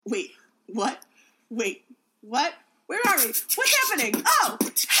Wait, what? Where are we? What's happening? Oh,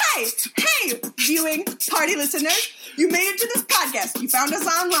 hey, viewing party listeners. You made it to this podcast. You found us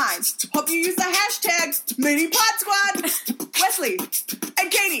online. Hope you use the hashtag MiniPodSquad. Wesley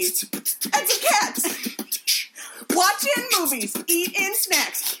and Katie and some cats. Watching movies, eating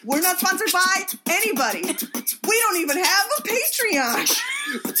snacks. We're not sponsored by anybody. We don't even have a Patreon.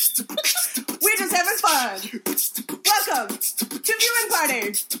 We're just having fun. Welcome to Viewing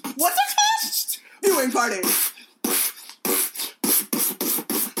Party. What's it called? Viewing Party.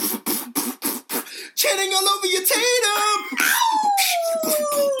 Chanting all over your Tatum.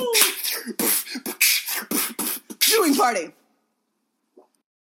 Viewing Party.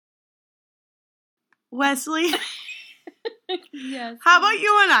 Wesley, Yes. how about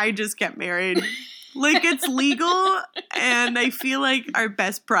you and I just get married? Like, it's legal, and I feel like our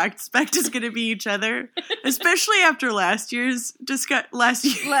best prospect is going to be each other, especially after last week's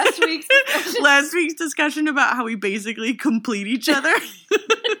discussion about how we basically complete each other.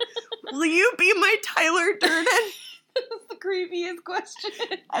 Will you be my Tyler Durden? That's the creepiest question.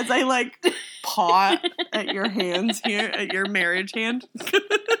 As I, paw at your hands here, at your marriage hand.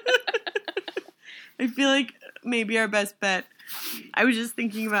 I feel like maybe our best bet. I was just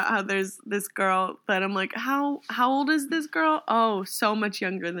thinking about how there's this girl that I'm like, how old is this girl? Oh, so much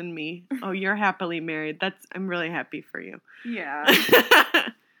younger than me. Oh, you're happily married. I'm really happy for you. Yeah.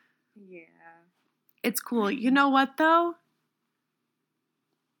 Yeah. It's cool. You know what, though?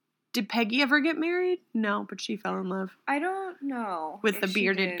 Did Peggy ever get married? No, but she fell in love. I don't know. With if the she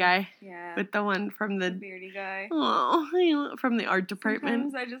bearded did. guy. Yeah. With the one from the beardy guy. Oh, from the art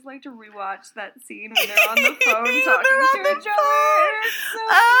department. Sometimes I just like to rewatch that scene when they're on the phone talking They're to on each the other. It's so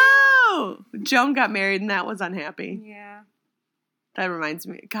Oh! Joan got married and that was unhappy. Yeah. That reminds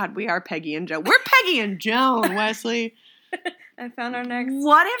me. God, we are Peggy and Joan. We're Peggy and Joan, Wesley. I found our next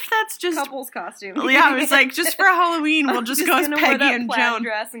What if that's just... couple's costume. Yeah, I was like, just for Halloween, we'll just go as gonna wear Peggy that and plaid Joan.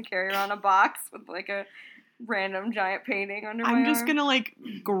 dress and carry around a box with a random giant painting under my I'm just arm. gonna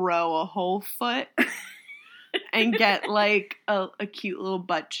grow a whole foot and get a cute little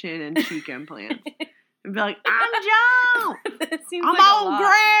butt chin and cheek implant. And be like, I'm Joan! It seems I'm like a old lot.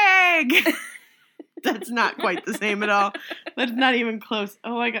 Greg! That's not quite the same at all. That's not even close.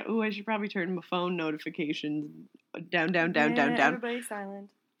 Oh, I should probably turn my phone notifications down. Everybody's silent.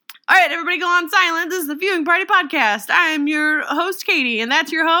 All right, everybody go on silent. This is the Viewing Party Podcast. I'm your host, Katie, and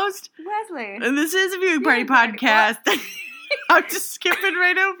that's your host, Wesley. and this is a Viewing Party Viewing Party. Podcast. I'm just skipping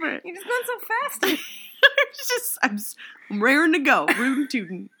right over it. You're just going so fast. I'm raring to go, rootin'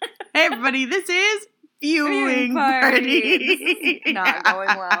 tootin'. Hey, everybody, this is Viewing This is not going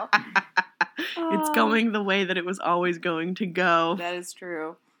well. It's going the way that it was always going to go. That is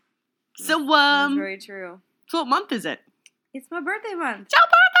true. So, That's very true. So what month is it? It's my birthday month. It's your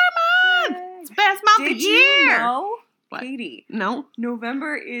birthday month! Yay. It's the best month of Did the year! you know, What? Katie, No.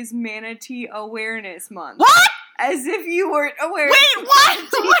 November is Manatee Awareness Month. What? As if you weren't aware. Wait, what? Wait,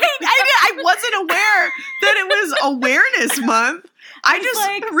 I wasn't aware that it was Awareness Month. I It's just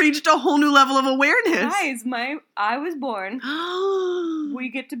reached a whole new level of awareness. Guys, I was born. We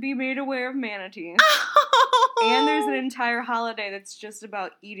get to be made aware of manatees. And there's an entire holiday that's just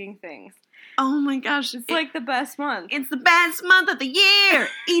about eating things. Oh my gosh. It's like the best month. It's the best month of the year.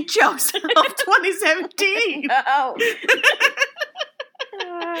 Eat yourself 2017. No.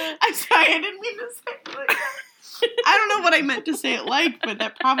 I'm sorry, I didn't mean to say it like that. I don't know what I meant to say it like, but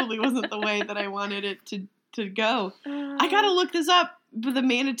that probably wasn't the way that I wanted it to go. I gotta look this up, the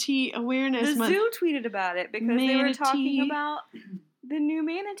Manatee Awareness The Month. zoo tweeted about it because they were talking about the new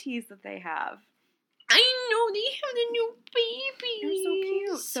manatees that they have. I know, they have the new babies. They're so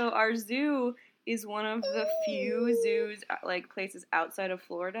cute. So our zoo is one of the few zoos, places outside of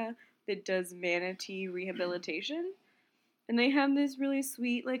Florida that does manatee rehabilitation. And they have this really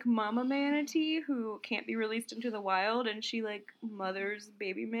sweet, mama manatee who can't be released into the wild, and she, mothers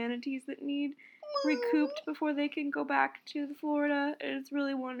baby manatees that need recouped before they can go back to Florida. And it's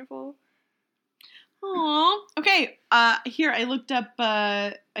really wonderful. Aww. Okay. Here I looked up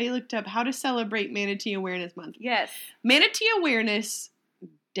how to celebrate Manatee Awareness Month. Yes. Manatee Awareness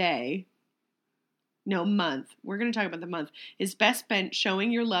Day. No, month. We're going to talk about the month. Is best spent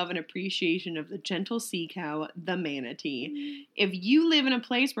showing your love and appreciation of the gentle sea cow, the manatee. If you live in a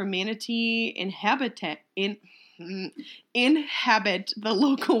place where manatee inhabit the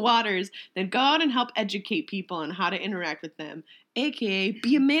local waters, then go out and help educate people on how to interact with them, aka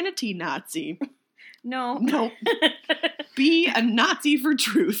be a manatee Nazi. No. Be a Nazi for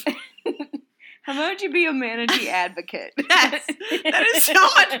truth. How about you be a manatee advocate? Yes, that is so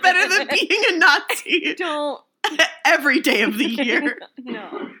much better than being a Nazi. Don't. Every day of the year.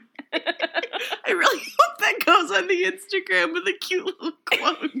 No. I really goes on the Instagram with a cute little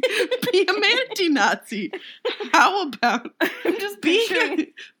quote. Be a manatee Nazi. How about I'm just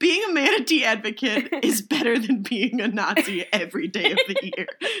picturing. being a manatee advocate is better than being a Nazi every day of the year.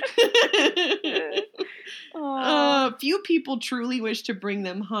 Few people truly wish to bring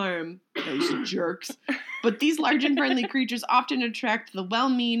them harm, those jerks. But these large and friendly creatures often attract the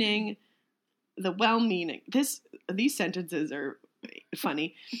well-meaning. These sentences are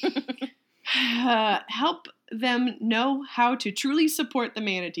funny. Help them know how to truly support the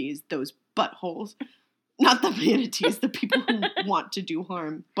manatees, those buttholes. Not the manatees, the people who want to do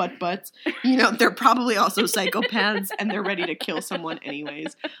harm. Butts. You know, they're probably also psychopaths and they're ready to kill someone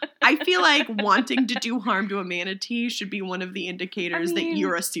anyways. I feel like wanting to do harm to a manatee should be one of the indicators that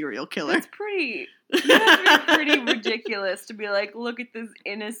you're a serial killer. That's pretty. You have to be pretty ridiculous to be like, look at this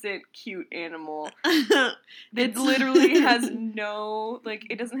innocent, cute animal that literally has no, like,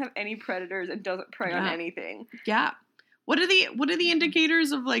 it doesn't have any predators and doesn't prey on anything. Yeah. What are the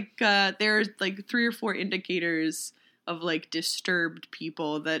indicators of, like, there's, like, 3 or 4 indicators of, like, disturbed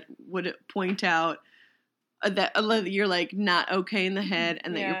people that would point out that you're, like, not okay in the head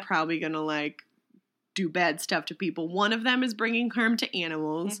and that you're probably gonna, like, do bad stuff to people. One of them is bringing harm to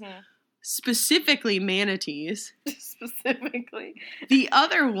animals, specifically manatees. Specifically. The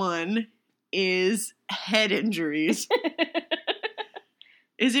other one is head injuries.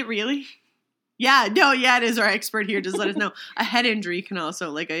 Is it really? Yeah, no, yeah, it is. Our expert here just let us know. A head injury can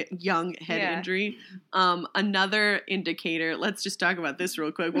also, like a young head injury. Another indicator, let's just talk about this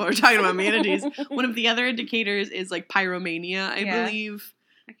real quick while we're talking about manatees. One of the other indicators is like pyromania, I believe.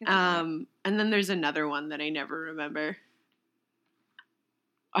 And then there's another one that I never remember.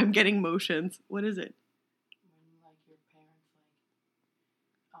 I'm getting motions. What is it? When, like, your parents,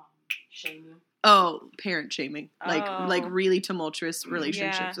 like, shame you. Oh, parent shaming. Like really tumultuous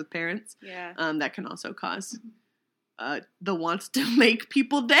relationships with parents. Yeah. That can also cause the wants to make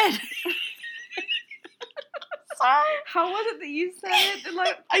people dead. How was it that you said it?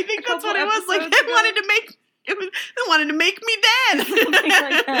 Like, I think that's what it was. Like, they wanted to make me dead. Something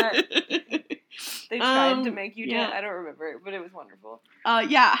like that. They tried to make you dead. I don't remember it, but it was wonderful.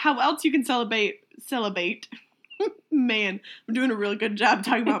 How else you can celebrate. Man, I'm doing a really good job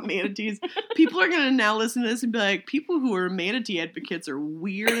talking about manatees. People are going to now listen to this and be like, people who are manatee advocates are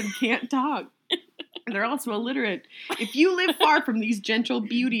weird and can't talk. They're also illiterate. If you live far from these gentle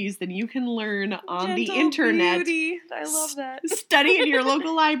beauties, then you can learn on the internet. Beauty. I love that. Study in your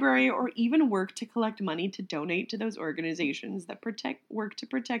local library or even work to collect money to donate to those organizations that work to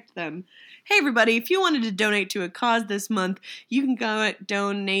protect them. Hey everybody, if you wanted to donate to a cause this month, you can go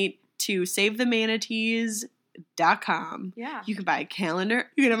donate to SaveTheManatees.com. Yeah. You can buy a calendar.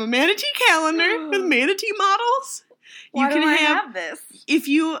 You can have a manatee calendar with manatee models. Why do I have this? If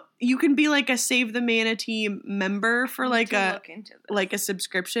you can be like a Save the Manatee member for like a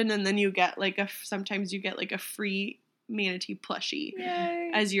subscription, and then you get like sometimes you get like a free manatee plushie.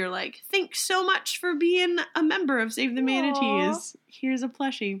 Yay. As you're like, thanks so much for being a member of Save the Manatees. Here's a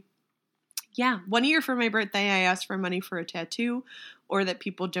plushie. Yeah, 1 year for my birthday, I asked for money for a tattoo, or that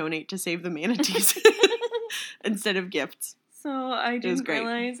people donate to Save the Manatees instead of gifts. So I didn't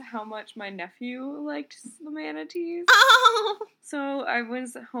realize how much my nephew liked the manatees. Oh! So I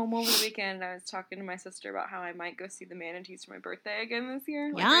was home over the weekend and I was talking to my sister about how I might go see the manatees for my birthday again this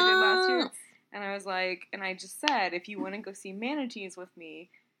year, like I did last year. And I was like, and I just said, if you want to go see manatees with me,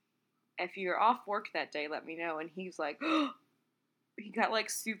 if you're off work that day, let me know. And he was like, he got like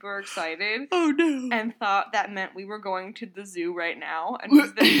super excited. Oh no. And thought that meant we were going to the zoo right now. And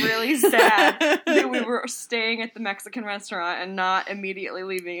was then really sad that we were staying at the Mexican restaurant and not immediately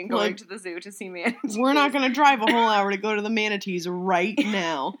leaving and going to the zoo to see manatees. We're not going to drive a whole hour to go to the manatees right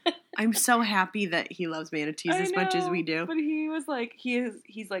now. I'm so happy that he loves manatees as much as we do. But he was like,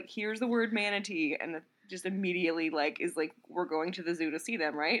 he's like, here's the word manatee. And just immediately is like, we're going to the zoo to see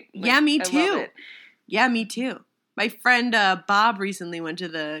them, right? Like, yeah, me too. I love it. Yeah, me too. My friend Bob recently went to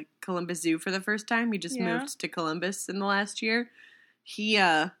the Columbus Zoo for the first time. He just moved to Columbus in the last year. He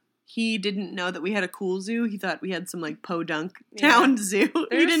didn't know that we had a cool zoo. He thought we had some like Podunk Town zoo.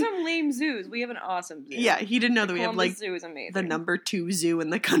 There's some lame zoos. We have an awesome zoo. Yeah, he didn't know that we have like zoo is amazing. The number 2 zoo in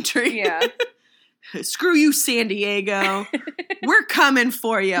the country. Yeah. Screw you, San Diego. We're coming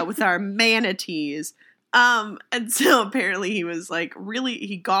for you with our manatees. And so apparently he was like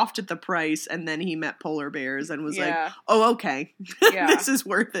he gawked at the price, and then he met polar bears and was like, oh, okay. Yeah. This is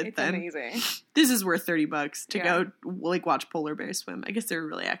worth it. It's then. Amazing. This is worth $30 to go like watch polar bears swim. I guess they were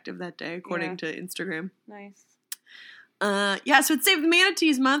really active that day according to Instagram. Nice. So it's Save the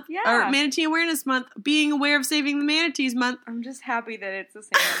Manatees Month. Yeah. Or Manatee Awareness Month. Being aware of saving the manatees month. I'm just happy that it's the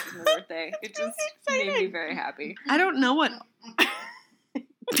same month as my birthday. It just made me very happy. I don't know what...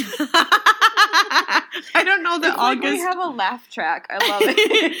 I don't know that It's like August... we have a laugh track. I love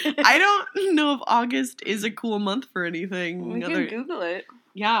it. I don't know if August is a cool month for anything. We can Google it.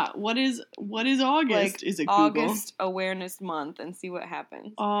 Yeah, what is August? Like, Is it Google? August Awareness Month and see what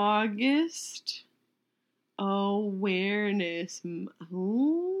happens. August Awareness.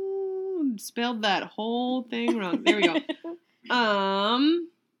 Ooh, spelled that whole thing wrong. There we go.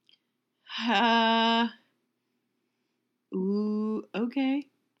 Ooh, okay.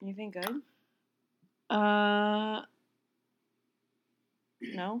 You think good? No.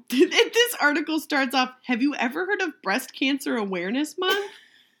 No? This article starts off, have you ever heard of Breast Cancer Awareness Month?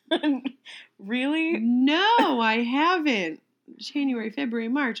 Really? No, I haven't. January, February,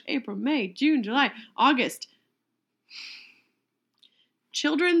 March, April, May, June, July, August.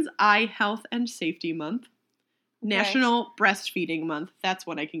 Children's Eye Health and Safety Month. National Breastfeeding Month. That's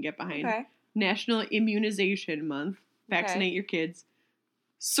what I can get behind. Okay. National Immunization Month. Vaccinate your kids.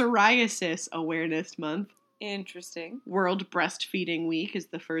 Psoriasis Awareness Month. Interesting. World Breastfeeding Week is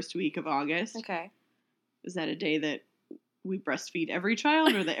the first week of August. Okay. Is that a day that we breastfeed every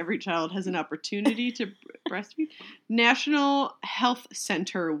child, or that every child has an opportunity to breastfeed? National Health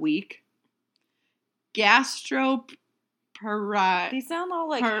Center Week. These sound all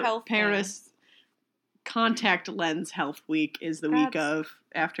like health Paris things. Contact Lens Health Week is the week of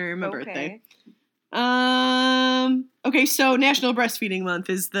after my birthday. Okay, so National Breastfeeding Month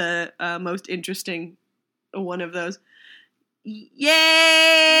is the most interesting one of those. Yay!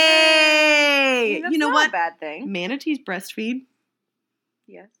 That's You know not what? a bad thing. Manatees breastfeed.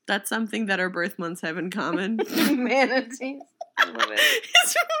 Yes. That's something that our birth months have in common. Manatees. I love it.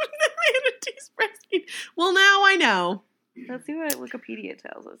 It's the manatees breastfeed. Well, now I know. Let's see what Wikipedia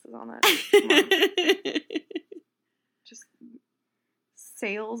tells us is on that. Come on. Just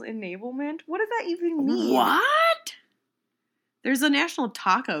sales enablement? What does that even mean? What? There's a National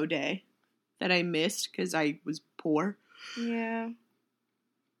Taco Day that I missed because I was poor. Yeah.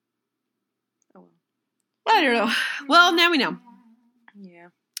 Oh well. I don't know. Well, now we know. Yeah.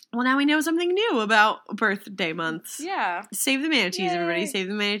 Well, now we know something new about birthday months. Yeah. Save the Manatees, everybody. Yay.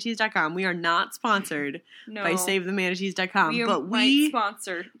 SaveTheManatees.com. We are not sponsored No. by SaveTheManatees.com, but might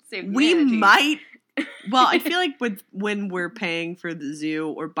sponsor Save the we Manatees. might. Well, I feel like when we're paying for the zoo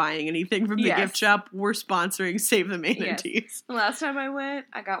or buying anything from the Yes. gift shop, we're sponsoring Save the Manatees. Yes. The last time I went,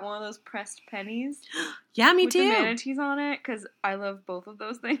 I got one of those pressed pennies Yeah, me with too. the manatees on it because I love both of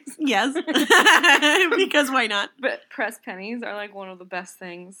those things. Yes. Because why not? But pressed pennies are like one of the best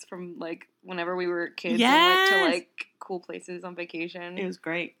things from like whenever we were kids Yes. and went to like cool places on vacation. It was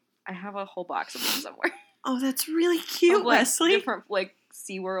great. I have a whole box of them somewhere. Oh, that's really cute, Of, like, Wesley. Different like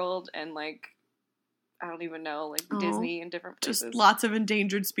SeaWorld and like I don't even know, like Oh, Disney and different places. Just lots of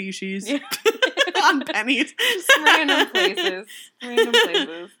endangered species Yeah. on pennies. Just random places. Random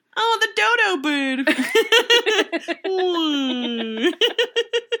places. Oh, the dodo bird.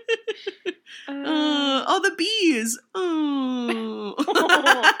 Oh, the bees. Oh.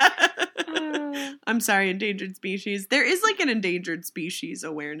 I'm sorry, endangered species. There is like an endangered species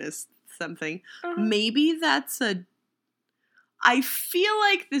awareness something. Maybe that's I feel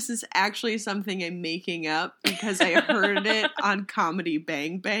like this is actually something I'm making up because I heard it on Comedy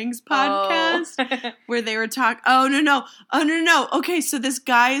Bang Bang's podcast where they were talking. Oh, no. Okay, so this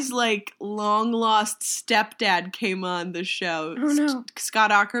guy's like long lost stepdad came on the show. Oh, no.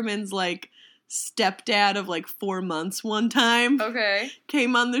 Scott Aukerman's like stepdad of like 4 months one time Okay.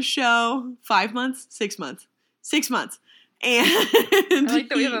 came on the show. 5 months? 6 months. 6 months. And I like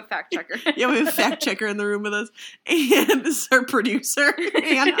that we have a fact checker. yeah, we have a fact checker in the room with us, and this is our producer,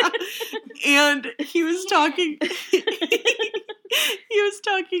 Anna. And he was talking. He was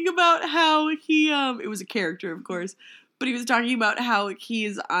talking about how he. It was a character, of course, but he was talking about how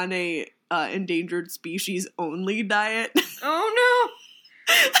he's on a endangered species only diet. Oh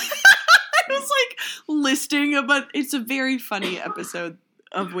I was like listing about. It's a very funny episode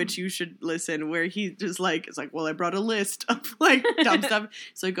of which you should listen, where he just like, it's like, well, I brought a list of like dumb stuff.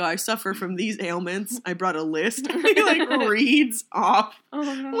 It's like, oh, I suffer from these ailments. I brought a list. He like reads off no.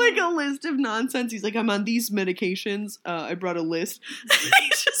 Oh no. like a list of nonsense. He's like, I'm on these medications. I brought a list.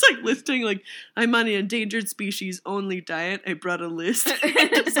 He's just like listing like, I'm on an endangered species only diet. I brought a list.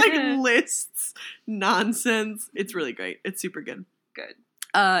 Just like lists nonsense. It's really great. It's super good. Good.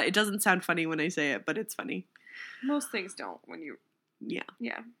 It doesn't sound funny when I say it, but it's funny. Most things don't when you. Yeah.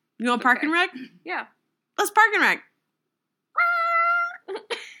 Yeah. You want park and rec? Yeah. Let's park and rec.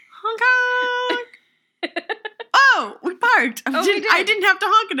 Honk honk. Oh, we parked. Oh, we did. I didn't have to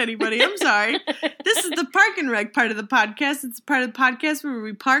honk at anybody. I'm sorry. This is the Park and Rec part of the podcast. It's part of the podcast where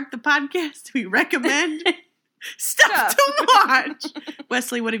we park the podcast. We recommend stuff to watch.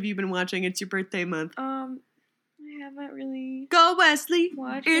 Wesley, what have you been watching? It's your birthday month. I haven't really Go, Wesley.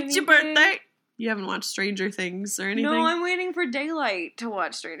 watched It's your anything. birthday. You haven't watched Stranger Things or anything? No, I'm waiting for daylight to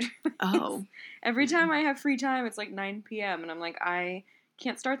watch Stranger Things. Oh. Every time I have free time, it's like 9 p.m. and I'm like, I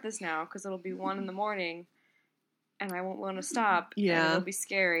can't start this now because it'll be 1 in the morning and I won't want to stop. Yeah. And it'll be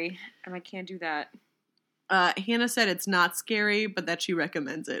scary and I can't do that. Hannah said it's not scary, but that she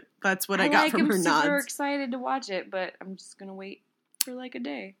recommends it. That's what I got from her I'm nods. super excited to watch it, but I'm just going to wait for like a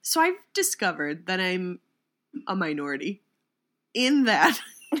day. So I've discovered that I'm a minority in that,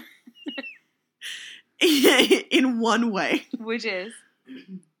 in one way. Which is?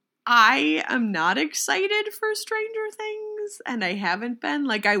 I am not excited for Stranger Things, and I haven't been.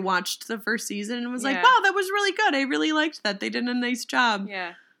 Like, I watched the first season and was like, Yeah. wow, that was really good. I really liked that. They did a nice job.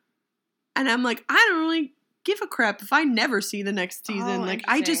 Yeah. And I'm like, I don't really give a crap if I never see the next season. Oh, Like,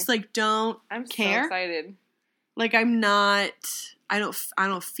 I just, interesting. like, don't I'm care. so excited. Like, I'm not, I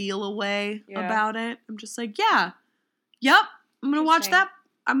don't feel a way Yeah. about it. I'm just like, yeah, yep, I'm going to watch Interesting. that.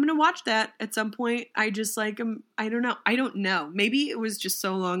 I'm going to watch that at some point. I just like, I don't know. I don't know. Maybe it was just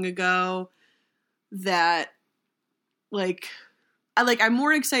so long ago that, like, I'm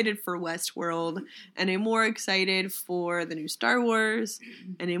more excited for Westworld, and I'm more excited for the new Star Wars,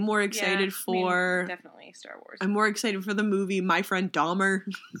 and I'm more excited for, definitely Star Wars. I'm more excited for the movie My Friend Dahmer.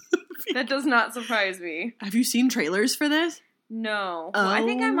 That does not surprise me. Have you seen trailers for this? No. Well, I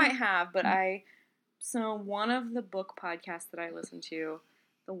think I Oh. might have, but so one of the book podcasts that I listen to,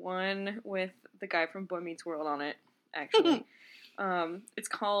 the one with the guy from Boy Meets World on it, actually, it's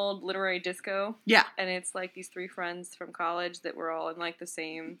called Literary Disco. Yeah. And it's like these 3 friends from college that were all in like the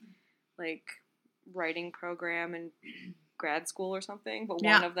same like writing program in grad school or something, but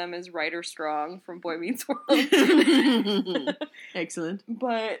Yeah. one of them is Writer Strong from Boy Meets World. Excellent.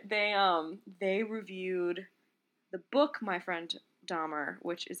 But they reviewed the book My Friend Dahmer,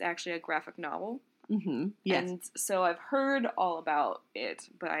 which is actually a graphic novel. Mm-hmm. Yes. And so I've heard all about it,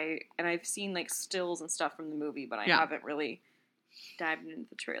 but I've seen like stills and stuff from the movie, but I Yeah. haven't really dived into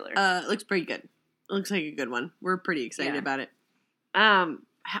the trailer. It looks pretty good. It looks like a good one. We're pretty excited Yeah. about it.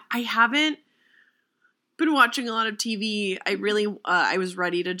 I haven't been watching a lot of TV. I really, I was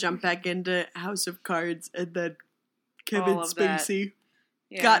ready to jump back into House of Cards, and then Kevin All of that. Spacey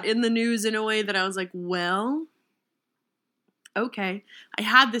Yeah. got in the news in a way that I was like, well, okay. I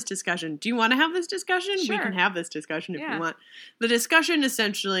had this discussion. Do you want to have this discussion? Sure. We can have this discussion if Yeah. you want. The discussion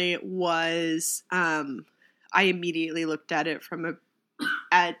essentially was, I immediately looked at it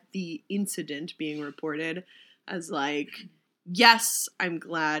at the incident being reported as like, yes, I'm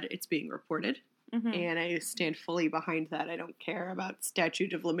glad it's being reported. Mhm. And I stand fully behind that. I don't care about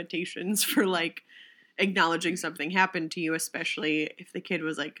statute of limitations for like acknowledging something happened to you, especially if the kid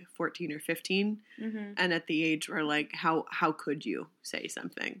was like 14 or 15 Mhm. and at the age where like how could you say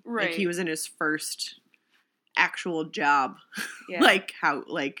something? Like Right. he was in his first actual job. Yeah. Like how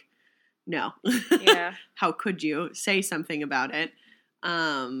like no. Yeah. How could you say something about it?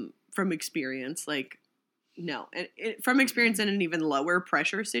 From experience, like no. And from experience in an even lower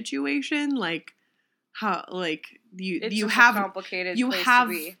pressure situation, like how like It's you just have a complicated you place have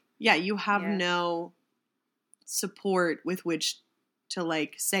to be. yeah, you have Yeah. no support with which to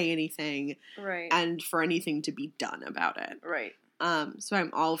like say anything Right. and for anything to be done about it. Right. So I'm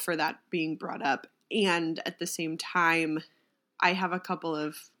all for that being brought up. And at the same time, I have a couple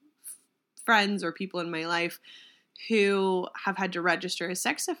of friends or people in my life who have had to register as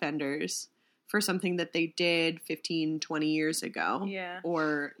sex offenders for something that they did 15, 20 years ago. Yeah.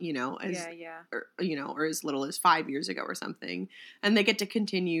 Or, you know, as Yeah. or, you know, or as little as 5 years ago or something. And they get to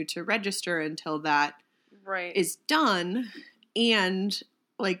continue to register until that Right. is done. And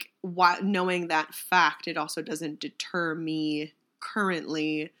like knowing that fact, it also doesn't deter me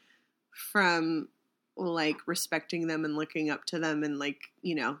currently from like respecting them and looking up to them and like,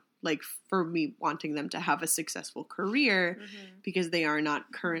 you know, like for me wanting them to have a successful career Mhm. because they are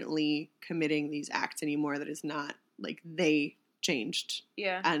not currently committing these acts anymore. That is not like they changed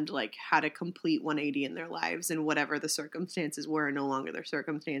Yeah. and like had a complete 180 in their lives, and whatever the circumstances were are no longer their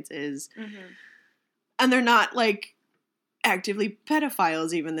circumstances. Mhm. And they're not like actively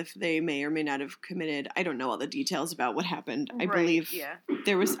pedophiles, even if they may or may not have committed. I don't know all the details about what happened. I Right, believe yeah.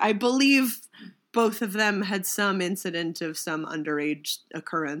 I believe both of them had some incident of some underage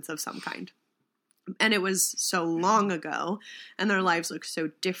occurrence of some kind. And it was so long ago, and their lives look so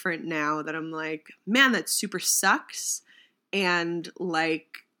different now that I'm like, man, that super sucks. And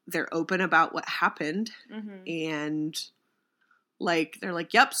like, they're open about what happened. Mhm. And like, they're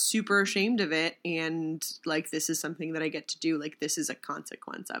like, yep, super ashamed of it, and, like, this is something that I get to do. Like, this is a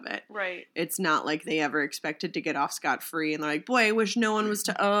consequence of it. Right. It's not like they ever expected to get off scot-free, and they're like, boy, I wish no one was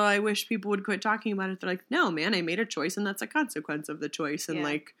I wish people would quit talking about it. They're like, no, man, I made a choice, and that's a consequence of the choice, and, Yeah.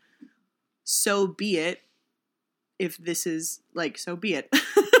 like, so be it. If this is, like, so be it.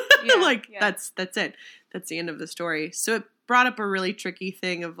 Yeah, like, yeah. that's it. That's the end of the story. So it brought up a really tricky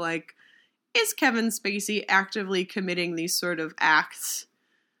thing of, like, is Kevin Spacey actively committing these sort of acts?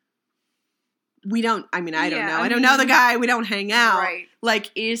 I don't know. I don't know the guy. We don't hang out. Right.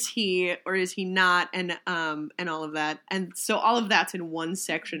 Like, is he or is he not? And all of that. And so all of that's in one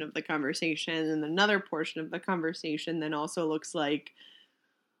section of the conversation. And another portion of the conversation then also looks like,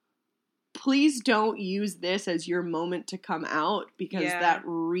 please don't use this as your moment to come out, because Yeah. that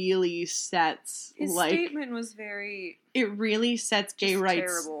really sets, His like, statement was very it really sets gay just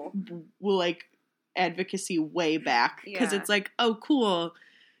rights, terrible. like, advocacy way back. Because Yeah. it's like, oh, cool.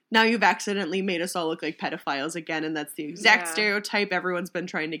 Now you've accidentally made us all look like pedophiles again, and that's the exact Yeah. stereotype everyone's been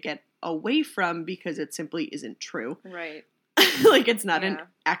trying to get away from because it simply isn't true. right. Like, it's not Yeah.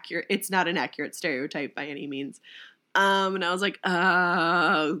 it's not an accurate stereotype by any means. And I was like,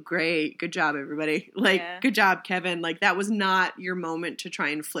 oh, great. Good job, everybody. Like, Yeah. good job, Kevin. Like, that was not your moment to try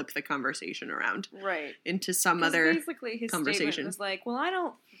and flip the conversation around Right. into some 'Cause other basically his conversation. statement was like, well, I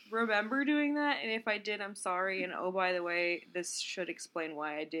don't remember doing that, and if I did, I'm sorry, and oh, by the way, this should explain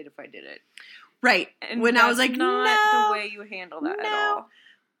why I did if I did it. Right. And When I was that's like, not no. the way you handle that at No. all.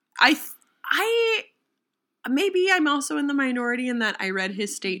 I maybe I'm also in the minority in that I read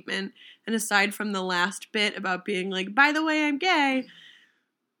his statement, and aside from the last bit about being like, by the way, I'm gay,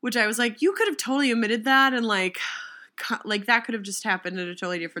 which I was like, you could have totally omitted that, and like that could have just happened in a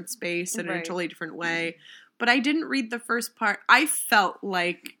totally different space and in a Right. totally different way. But I didn't read the first part. I felt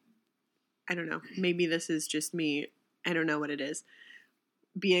like, I don't know, maybe this is just me. I don't know what it is.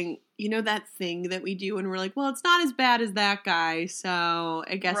 Being, that thing that we do and we're like, well, it's not as bad as that guy, so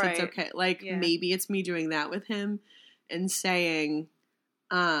I guess it's Right. okay. Like, Yeah. maybe it's me doing that with him and saying,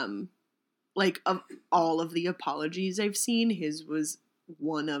 like, of all of the apologies I've seen, his was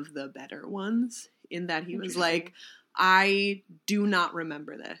one of the better ones in that he was like, Interesting. I do not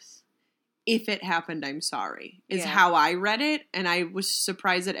remember this. If it happened, I'm sorry, is Yeah. how I read it. And I was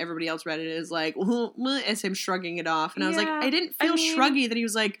surprised that everybody else read it as like, as him shrugging it off. And I was like, Yeah, I didn't I feel mean, shruggy that he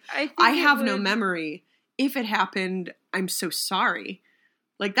was like, think I it have no would- memory. If it happened, I'm so sorry.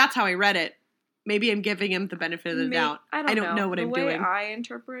 Like, that's how I read it. Maybe I'm giving him the benefit of the doubt. I don't know what the I'm way doing. I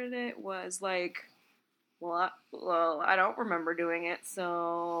interpreted it was like, well, I don't remember doing it,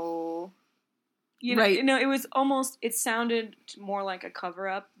 so Right. it was almost. It sounded more like a cover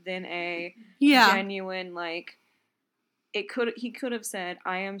up than a Yeah. genuine like. He could have said,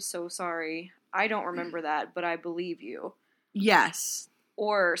 "I am so sorry. I don't remember that, but I believe you," Yes.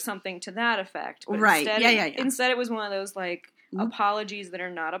 or something to that effect. But Right. Instead, Yeah. Instead, it was one of those like Mhm. apologies that are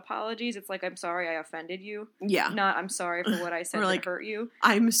not apologies. It's like, I'm sorry I offended you. Yeah. Not, I'm sorry for what I said Or like, that hurt you.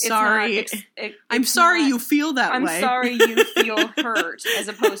 I'm It's sorry. not I'm it's sorry not, you feel that I'm way. sorry you feel hurt, as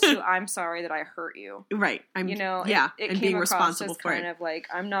opposed to I'm sorry that I hurt you. Right. I'm, It and came being across responsible as for kind it. of like,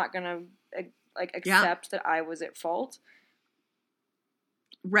 I'm not gonna like Yeah. accept that I was at fault.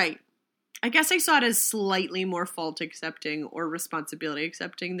 Right. I guess I saw it as slightly more fault accepting or responsibility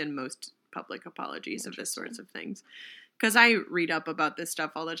accepting than most public apologies of this sorts of things. Because I read up about this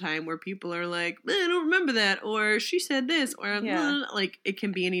stuff all the time where people are like, I don't remember that, or she said this, or Yeah. like it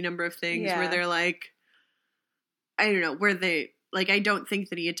can be any number of things where Yeah. they're like, I don't know, where they, like, I don't think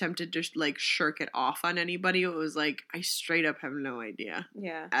that he attempted to like shirk it off on anybody. It was like, I straight up have no idea.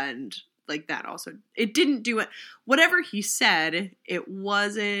 Yeah. And like that also, it didn't do it. Whatever he said,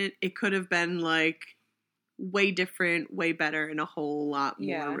 it could have been like way different, way better, and a whole lot more,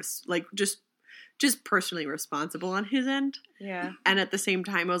 Yeah. like just personally responsible on his end. Yeah. And at the same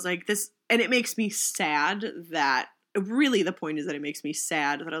time, I was like, this, and it makes me sad that, really the point is that it makes me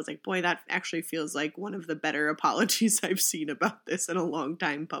sad that I was like, boy, that actually feels like one of the better apologies I've seen about this in a long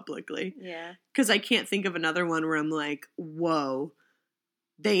time publicly. Yeah. Because I can't think of another one where I'm like, whoa,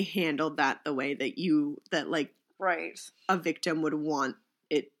 they handled that the way that like Right. a victim would want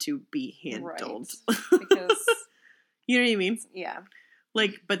it to be handled. Because You know what I mean? yeah.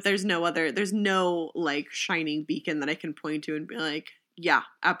 Like, but there's no like shining beacon that I can point to and be like, yeah,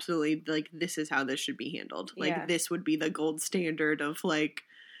 absolutely. Like, this is how this should be handled. Like, Yeah. this would be the gold standard of like,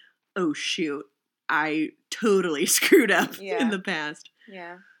 oh shoot, I totally screwed up Yeah. in the past.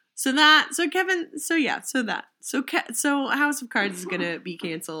 Yeah. So House of Cards is gonna be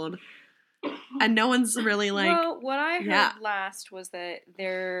canceled, and no one's really like, well, what I heard yeah. last was that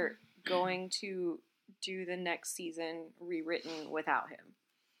they're going to do the next season rewritten without him.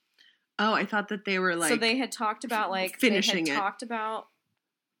 Oh, I thought that they were like So they had talked about finishing they it. had talked about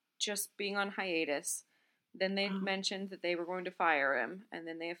just being on hiatus. Then they mentioned that they were going to fire him, and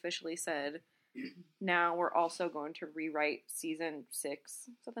then they officially said, now we're also going to rewrite season 6. Is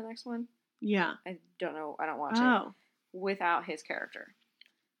that the next one? Yeah. I don't know. I don't watch Oh. it. Without his character.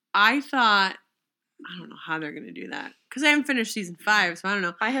 I thought, I don't know how they're going to do that. Because I haven't finished season 5, so I don't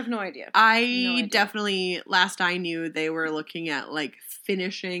know. I have no idea. No I idea. definitely, last I knew, they were looking at, like,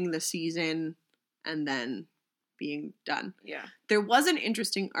 finishing the season and then being done. Yeah. There was an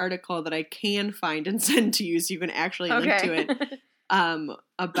interesting article that I can find and send to you so you can actually link to it.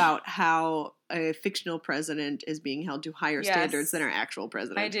 About how a fictional president is being held to higher Yes. standards than our actual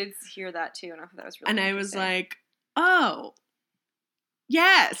president. I did hear that too, and I thought that was really And I was interesting. like, oh,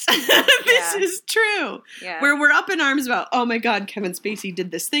 yes, this Yeah. is true. Yeah. Where we're up in arms about, oh my god, Kevin Spacey did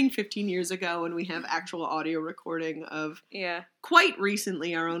this thing 15 years ago, and we have actual audio recording of Yeah. quite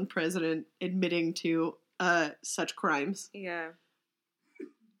recently our own president admitting to such crimes Yeah.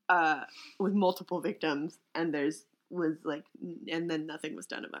 with multiple victims, and and then nothing was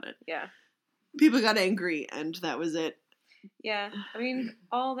done about it. Yeah. People got angry, and that was it. Yeah. I mean,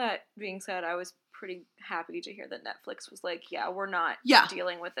 all that being said, I was pretty happy to hear that Netflix was like, yeah, we're not Yeah.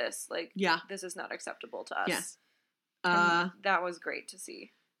 dealing with this. Like, Yeah. this is not acceptable to us. Yeah. And that was great to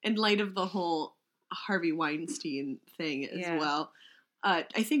see. In light of the whole Harvey Weinstein thing as Yeah. well. I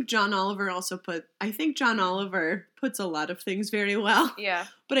think John Oliver puts a lot of things very well. Yeah.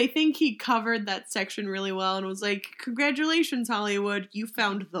 But I think he covered that section really well and was like, congratulations, Hollywood. You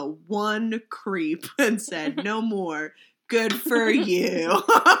found the one creep and said, no more. Good for you. Yeah.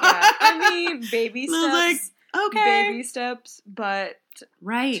 I mean, baby I was like, steps. okay. Baby steps, but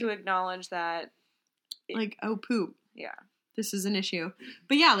Right. to acknowledge that. Like, oh, poop. Yeah. This is an issue.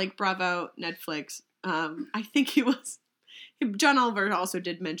 But yeah, like, bravo, Netflix. I think John Oliver also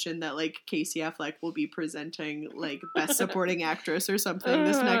did mention that, like, Casey Affleck will be presenting, like, Best Supporting Actress or something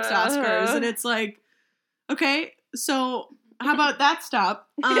this next Oscars. And it's like, okay, so how about that stop?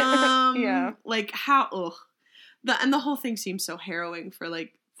 Yeah. Like, how, ugh. And the whole thing seems so harrowing for,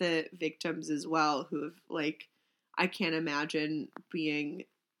 like, the victims as well, who have, like, I can't imagine being,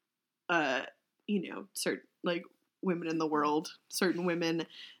 certain, like, women in the world, certain women,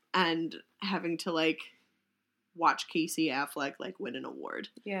 and having to, like, watch Casey Affleck, like, win an award.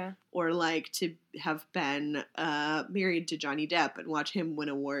 Yeah. Or, like, to have been married to Johnny Depp and watch him win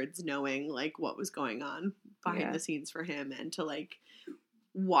awards knowing, like, what was going on behind the scenes for him, and to, like,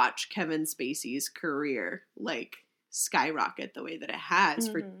 watch Kevin Spacey's career, like, skyrocket the way that it has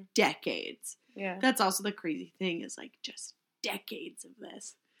for decades. Yeah. That's also the crazy thing, is, like, just decades of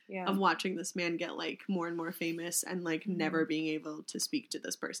this. Yeah. Of watching this man get, like, more and more famous and, like, never being able to speak to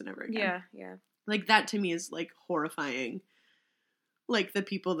this person ever again. Yeah. Yeah. Like, that to me is, like, horrifying. Like, the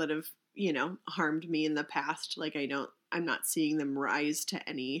people that have, harmed me in the past, like, I'm not seeing them rise to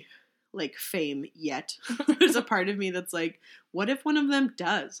any, like, fame yet. There's a part of me that's like, what if one of them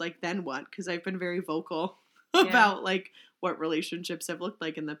does? Like, then what? Because I've been very vocal about, like, what relationships have looked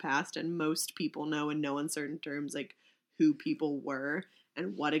like in the past, and most people know in no uncertain terms, like, who people were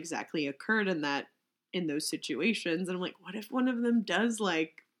and what exactly occurred in those situations. And I'm like, what if one of them does,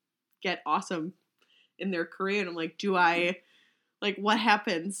 like, get awesome in their career? And I'm like, what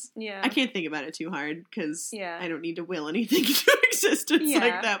happens? Yeah. I can't think about it too hard, because Yeah. I don't need to will anything into existence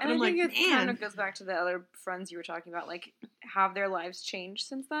like that. But and I'm I like, think it kind man. of goes back to the other friends you were talking about. Like, have their lives changed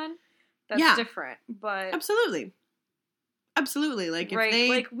since then? That's Yeah. different. But Absolutely. Like, if right, they...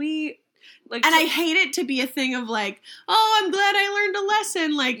 like And I hate it to be a thing of, like, oh, I'm glad I learned a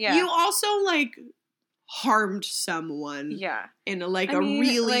lesson. Like, Yeah. you also, like, harmed someone yeah, in a, like, I mean,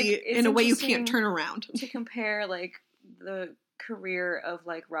 really, like, it's in a way you can't interesting turn around. to compare like the career of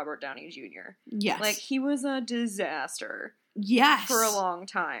like Robert Downey Jr. Yes. Like, he was a disaster yes. for a long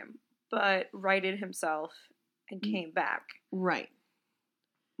time, but righted himself and came back. Right.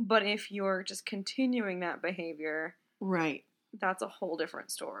 But if you're just continuing that behavior, Right. that's a whole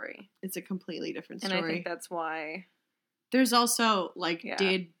different story. It's a completely different And story. I think that's why. There's also, like, Yeah.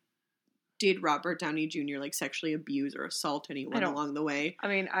 did Robert Downey Jr., like, sexually abuse or assault anyone along the way? I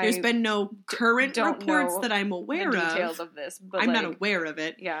mean, There's been no current don't reports know that I'm aware the of. details of this, but I'm like, not aware of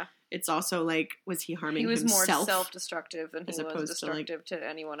it. Yeah, It's also, like, was he harming he was himself? more self-destructive than he as was opposed to, like- destructive to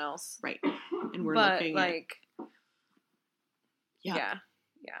anyone else. Right. And we're But looking like, at... yeah,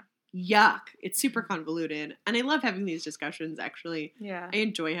 Yuck. It's super convoluted. And I love having these discussions, actually. yeah, I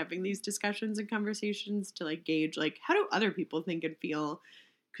enjoy having these discussions and conversations to, like, gauge, like, how do other people think and feel?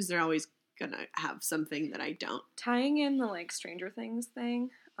 Because they're always gonna have something that I don't. Tying in the like Stranger Things thing,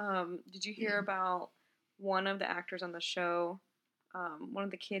 did you hear about one of the actors on the show, one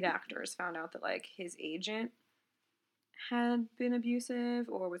of the kid actors, found out that like his agent had been abusive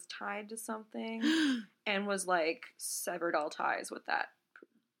or was tied to something, and was like severed all ties with that.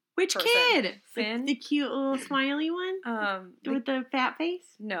 Which person. kid? Finn. The cute little smiley one? With the fat face?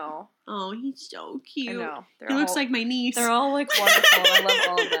 No, Oh, he's so cute. I know. He looks like my niece. They're all like wonderful. I love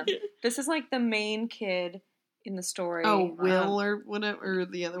all of them. This is like the main kid in the story. Oh, Will or whatever, or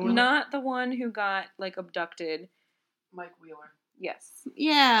the other one. Not the one who got like abducted. Mike Wheeler. Yes.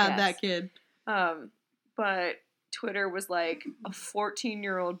 Yeah, Yes. that kid. But Twitter was like, a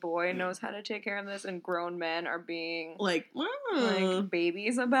 14-year-old boy knows how to take care of this, and grown men are being Like, like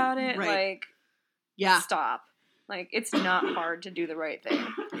babies about it. Right. Like, yeah. stop. Like, it's not hard to do the right thing.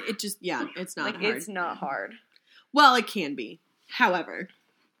 It just, yeah, it's not Like, hard. it's not hard. Well, it can be. However,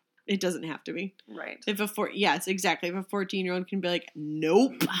 it doesn't have to be. Right. Yes, exactly. If a 14-year-old can be like,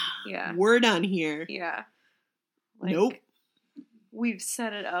 nope, Yeah. we're done here. Yeah. Like, Nope. We've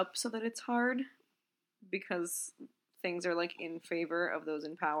set it up so that it's hard because things are like in favor of those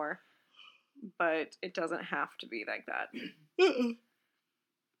in power. But it doesn't have to be like that. Uh-uh.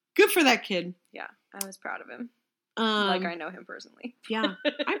 Good for that kid. Yeah. I was proud of him. Like I know him personally. Yeah,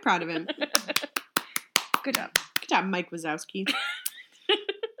 I'm proud of him. Good job. Good job, Mike Wazowski.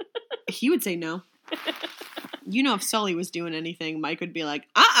 He would say no. You know, if Sully was doing anything, Mike would be like,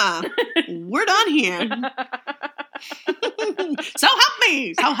 we're done here. So help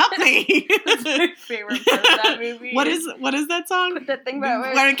me. That's my favorite part of that movie. What is that song? Put that thing back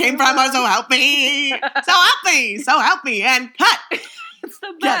Where it came from, so help me. So help me, and cut. It's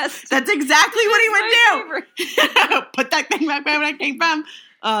the Yeah, best. that's exactly what he would My do. Put that thing back where it came from.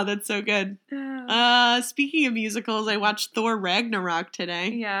 Oh, that's so good. Speaking of musicals, I watched Thor Ragnarok today.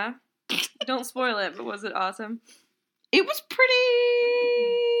 Yeah. Don't spoil it, but was it awesome? It was pretty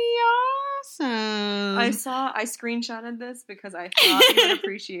awesome. I screenshotted this because I thought you would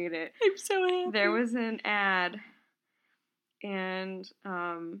appreciate it. I'm so happy. There was an ad, and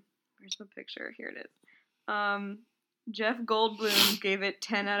where's the picture? Here it is. Jeff Goldblum gave it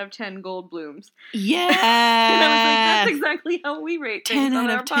 10 out of 10 Goldblums. Yeah. And I was like, that's exactly how we rate things 10 on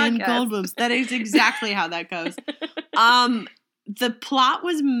out our of 10 podcast. Goldblums. That is exactly how that goes. The plot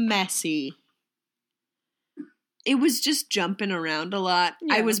was messy. It was just jumping around a lot.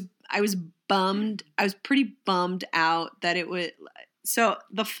 Yeah. I was bummed. I was pretty bummed out that it would. So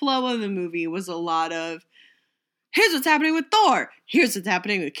the flow of the movie was a lot of, here's what's happening with Thor. Here's what's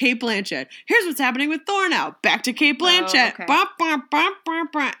happening with Cate Blanchett. Here's what's happening with Thor now. Back to Cate Blanchett. okay. Bah, bah, bah, bah,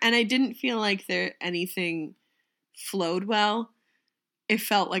 bah. And I didn't feel like anything flowed well. It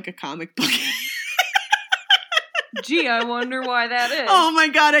felt like a comic book. Gee, I wonder why that is. Oh my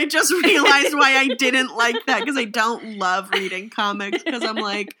god, I just realized why I didn't like that, because I don't love reading comics, because I'm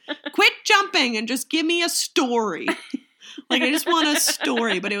like, quit jumping and just give me a story. Like, I just want a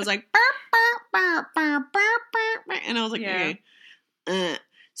story, but it was like, burp, burp, burp, burp, burp, burp, and I was like, Yeah. okay.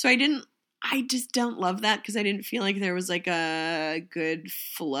 So I just don't love that, because I didn't feel like there was like a good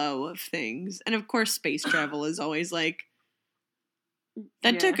flow of things. And of course, space travel is always like,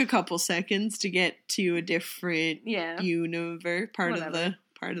 that Yeah. took a couple seconds to get to a different Yeah. universe, part of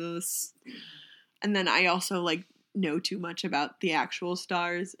this. And then I also like know too much about the actual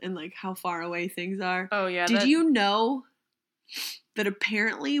stars and like how far away things are. Oh, yeah. Did you know that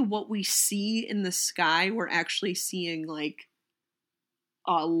apparently what we see in the sky, we're actually seeing like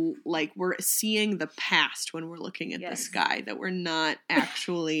we're seeing the past when we're looking at the Yes. sky, that we're not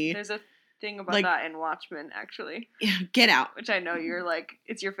actually There's a thing about Like- that in Watchmen, actually, get out. which I know you're like,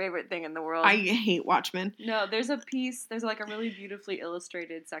 it's your favorite thing in the world. I hate Watchmen. No, there's like a really beautifully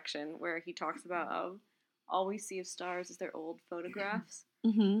illustrated section where he talks about all we see of stars is their old photographs.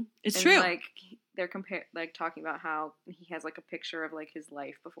 Mm-hmm. It's And, true. Like, they're talking about how he has like a picture of like his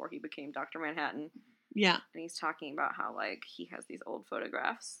life before he became Dr. Manhattan, Yeah. and he's talking about how like he has these old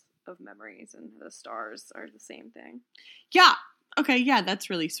photographs of memories, and the stars are the same thing. Yeah. Okay, yeah, that's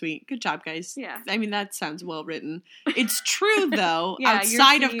really sweet. Good job, guys. Yeah. I mean, that sounds well written. It's true, though, Yeah, you're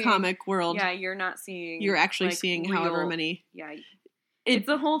outside of seeing- comic world, Yeah, you're not seeing. you're actually like, seeing real- however many. Yeah, it's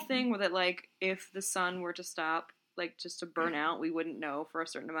the whole thing with it. Like, if the sun were to stop, like just to burn out, we wouldn't know for a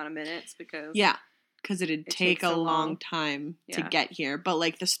certain amount of minutes because Yeah, because it'd take takes a so long long. time to Yeah. get here. But,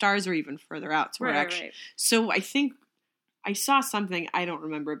 like, the stars are even further out. So, we're Right, actually. right. So, I think I saw something, I don't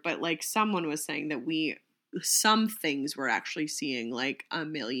remember, but, like, someone was saying that some things we're actually seeing like a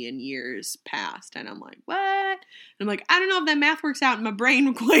million years past, and I'm like, what? And I'm like, I don't know if that math works out in my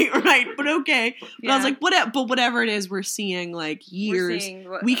brain quite right, but okay. But I was like, whatever it is, we're seeing like years. We're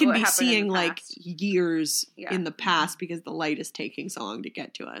seeing We can what be happened in seeing the like past. years Yeah. in the past because the light is taking so long to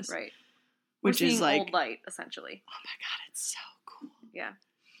get to us. Right. which We're is seeing like, old light, essentially. oh my god, it's so cool. Yeah.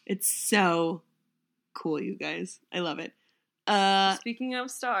 It's so cool, you guys. I love it. Speaking of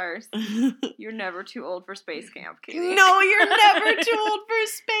stars, you're never too old for space camp, Katie. No, you're never too old for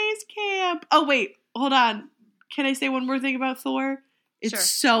space camp. Oh, wait. Hold on. Can I say one more thing about Thor? It's Sure.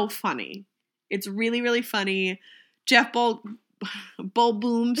 so funny. It's really, really funny. Jeff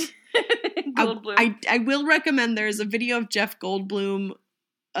Goldblum's. Goldblum. I will recommend there's a video of Jeff Goldblum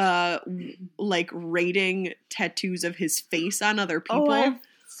like rating tattoos of his face on other people. Oh, I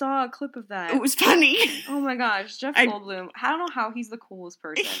saw a clip of that. It was funny. Oh my gosh, Jeff Goldblum. I don't know how he's the coolest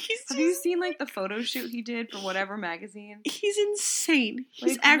person. Have you seen like the photo shoot he did for whatever magazine? He's insane.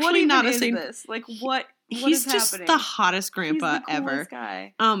 He's Like, actually not a what same. is this? Like what He's is just happening? the hottest grandpa He's the ever. coolest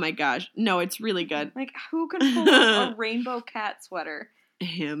guy. Oh my gosh. No, it's really good. Like who can pull off a rainbow cat sweater?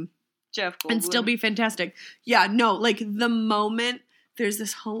 Him. Jeff Goldblum. And still be fantastic. Yeah, no, like the moment there's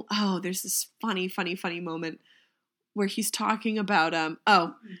this funny moment where he's talking about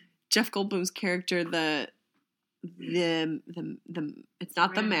Jeff Goldblum's character, the it's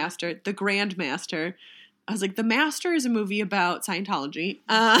not the Master, the Grandmaster. I was like, The Master is a movie about Scientology.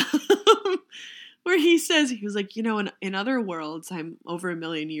 Where he was like, you know, in other worlds I'm over 1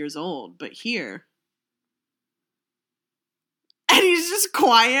 million years old, but here. And he's just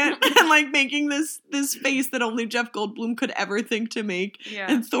quiet and like making this face that only Jeff Goldblum could ever think to make. Yeah.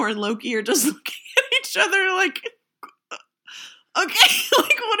 And Thor and Loki are just looking at each other like, okay,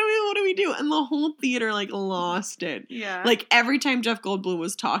 like what do we do? And the whole theater like lost it. Yeah. Like every time Jeff Goldblum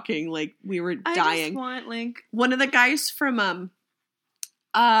was talking, like we were dying. I just want like one of the guys from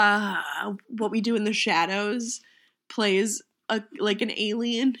What We Do in the Shadows plays like an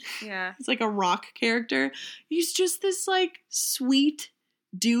alien. yeah. It's like a rock character. He's just this like sweet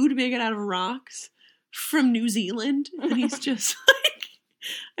dude made out of rocks from New Zealand, and he's just like,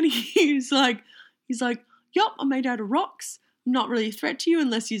 and he's like, yup, I'm made out of rocks. I'm not really a threat to you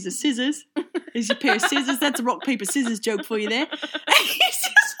unless you use the scissors. There's a pair of scissors. That's a rock, paper, scissors joke for you there. And he's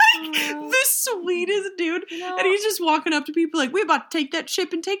just like the sweetest dude. You know, And he's just walking up to people like, we're about to take that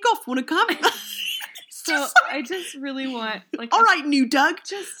ship and take off. Want to come? so I just really want like all right, new Doug.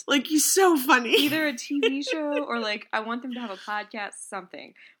 just Like, he's so funny. either a TV show or like I want them to have a podcast,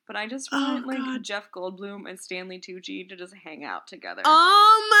 something. But I just want like God. Jeff Goldblum and Stanley Tucci to just hang out together.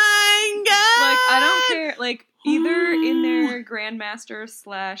 Oh my god! Like I don't care. Like either in their Grandmaster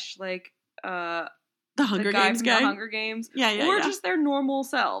 / like the the Hunger guy Games from guy. the Hunger Games, Yeah, or yeah. just their normal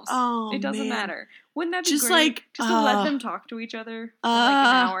selves. Oh, It doesn't man. matter. Wouldn't that be Just great? like, just to let them talk to each other for like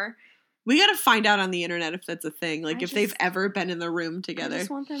an hour. We gotta find out on the internet if that's a thing. Like, I if they've just- ever been in the room together. I just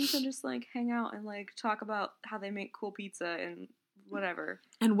want them to just like hang out and like talk about how they make cool pizza and whatever.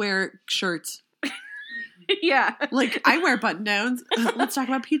 And wear shirts. Yeah. Like, I wear button downs. Let's talk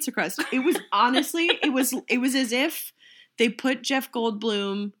about pizza crust. It was honestly, it was as if they put Jeff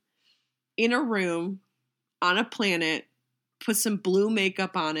Goldblum in a room on a planet, put some blue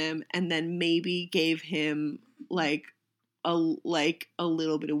makeup on him, and then maybe gave him like a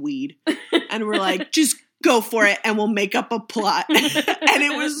little bit of weed. And we're like, just go for it and we'll make up a plot. And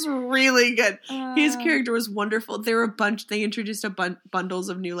it was really good. His character was wonderful. There were they introduced bundles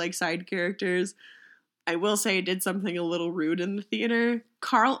of new like side characters. I will say I did something a little rude in the theater.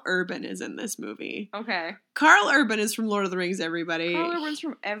 Carl Urban is in this movie. Okay. Carl Urban is from Lord of the Rings, everybody. Carl Urban's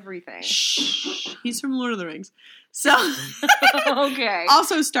from everything. Shh. He's from Lord of the Rings. So Okay.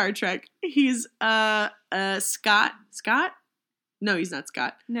 also Star Trek. He's Scott? Scott? No, he's not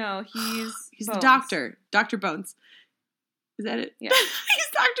Scott. No, he's the Bones. doctor. Dr. Bones. Is that it? Yeah. He's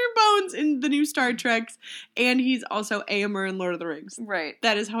Dr. Bones in the new Star Treks, and he's also Aemir in Lord of the Rings. Right.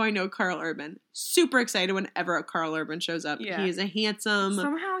 That is how I know Carl Urban. Super excited whenever a Carl Urban shows up. Yeah. He is a handsome,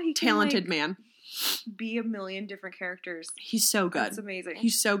 Somehow he can, talented like, man. be a million different characters. He's so good. That's amazing.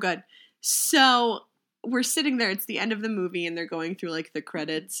 He's so good. So we're sitting there. It's the end of the movie, and they're going through like the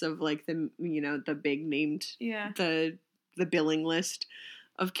credits of like the big named yeah. the billing list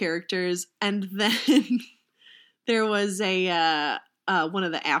of characters, and then there was a one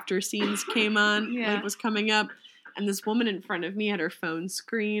of the after scenes came on, Yeah. like was coming up, and this woman in front of me had her phone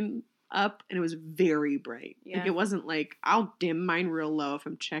screen up, and it was very bright. Yeah. Like, it wasn't like, I'll dim mine real low if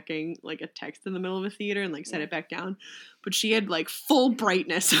I'm checking like a text in the middle of a theater and like set Yeah. it back down, but she had like full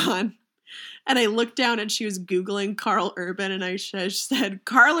brightness on. And I looked down and she was Googling Carl Urban, and I said,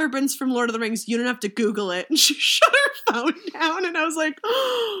 Carl Urban's from Lord of the Rings, you don't have to Google it. And she shut her phone down, and I was like,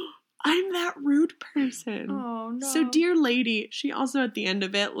 oh, I'm that rude person. Oh no. So dear lady, she also at the end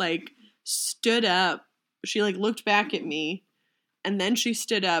of it, like, stood up. She, like, looked back at me, and then she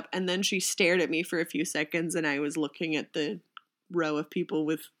stood up, and then she stared at me for a few seconds, and I was looking at the row of people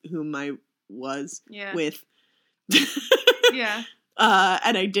with whom I was Yeah. with. Yeah.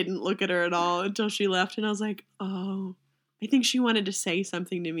 And I didn't look at her at all until she left, and I was like, oh, I think she wanted to say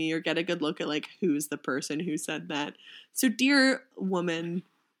something to me or get a good look at, like, who's the person who said that. So, dear woman,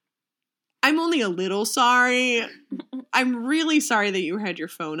 I'm only a little sorry. I'm really sorry that you had your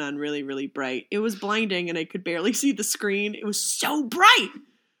phone on really, really bright. It was blinding, and I could barely see the screen. It was so bright.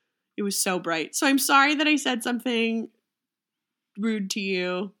 It was so bright. So I'm sorry that I said something rude to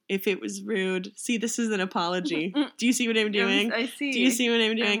you, if it was rude. See, this is an apology. Do you see what I'm doing? I see. Do you see what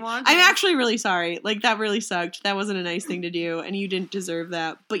I'm doing? watching. I'm actually really sorry. Like, that really sucked. That wasn't a nice thing to do, and you didn't deserve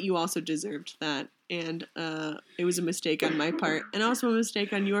that, but you also deserved that. And it was a mistake on my part, and also a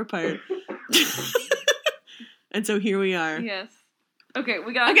mistake on your part. And so here we are. Yes. Okay,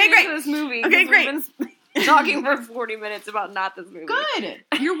 we got to Okay, get great. into this movie. Okay, 'cause great. We've been talking for 40 minutes about not this movie. Good.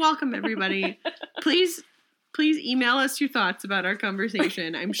 You're welcome, everybody. Please email us your thoughts about our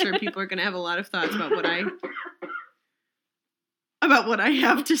conversation. I'm sure people are going to have a lot of thoughts about what I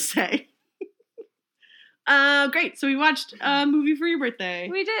have to say. Great. So we watched a movie for your birthday.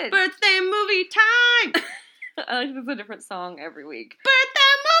 We did. Birthday movie time. I like there's a different song every week.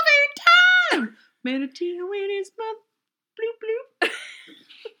 Birthday movie time. Manatee away his mouth. Bloop bloop.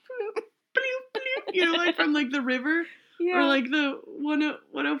 Bloop bloop bloop. You know, like from like the river. Yeah. Or like the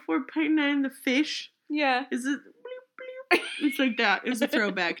 104.9 The Fish. Yeah. Is it bloop bloop? It's like that. It was a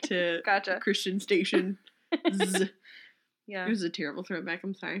throwback to Gotcha. Christian Station. Zzz. Yeah. It was a terrible throwback.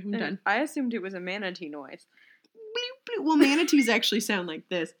 I'm sorry. I'm And done. I assumed it was a manatee noise. Bloop bloop. Well, manatees actually sound like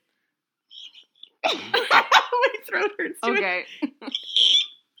this. My throat hurts. Too. Okay.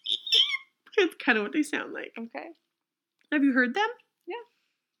 That's kind of what they sound like. Okay. Have you heard them?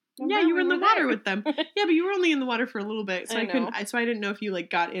 Yeah, you were in the water with them. Yeah, but you were only in the water for a little bit, so I I couldn't. know. So I didn't know if you like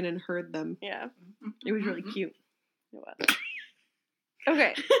got in and heard them. Yeah. It was really cute. It was.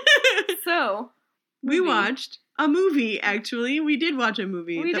 Okay. So. We movie. watched a movie. Actually, we did watch a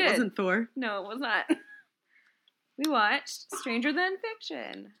movie. We that did. wasn't Thor. No, it was not. We watched Stranger Than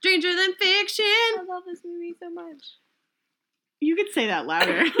Fiction. Stranger Than Fiction. I love this movie so much. You could say that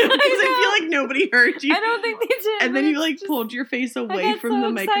louder because I feel like nobody heard you. I don't think they did. And then but you like it's just- pulled your face I away got from so the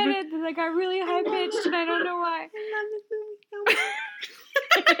microphone. excited that I got really high pitched, and I don't know why. I love this movie so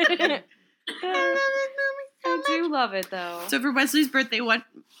I much. do love it though. So for Wesley's birthday,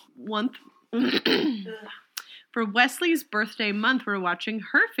 for Wesley's birthday month, we're watching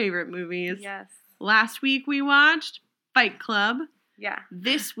her favorite movies. Yes. Last week we watched Fight Club. Yeah.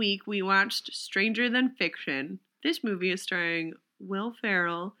 This week we watched Stranger Than Fiction. This movie is starring Will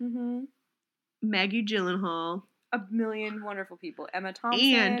Ferrell, Mm-hmm. Maggie Gyllenhaal, A million wonderful people. Emma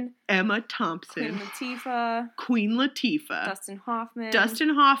Thompson. and Emma Queen Thompson. Latifah. Queen Latifah. Dustin Hoffman. Dustin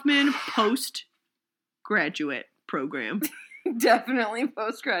Hoffman postgraduate program. Definitely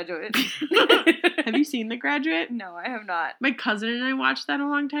postgraduate. Have you seen The Graduate? No, I have not. My cousin and I watched that a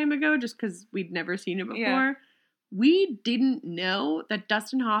long time ago just because we'd never seen it before. Yeah. We didn't know that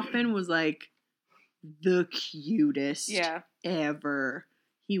Dustin Hoffman was like the cutest Yeah. ever.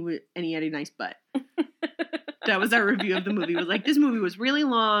 He had a nice butt. That was our review of the movie. It was like, this movie was really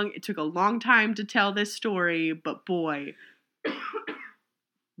long. It took a long time to tell this story, but boy,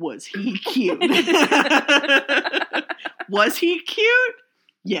 was he cute. Was he cute?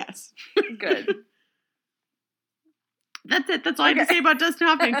 Yes. Good. That's it. That's all I have to Okay. say about Dustin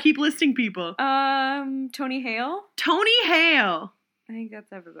Hoffman. Keep listing people. Tony Hale. Tony Hale. I think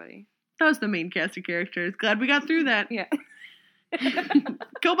that's everybody. That was the main cast of characters. Glad we got through that. Yeah.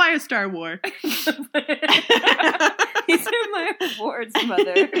 Go buy a Star War. These are my awards,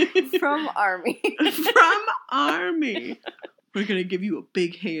 mother. From Army. From Army. We're going to give you a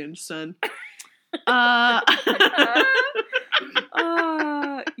big hand, son.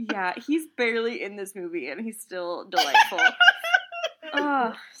 Yeah, he's barely in this movie and he's still delightful.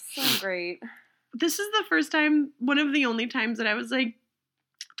 Oh, so great. This is the first time, one of the only times that I was like,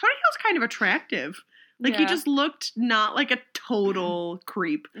 Tony Hale's kind of attractive. Like, he Yeah. just looked not like a total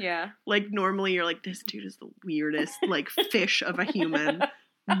creep. Yeah. Like, normally you're like, this dude is the weirdest, like, fish of a human.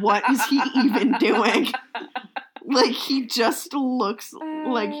 What is he even doing? Like, he just looks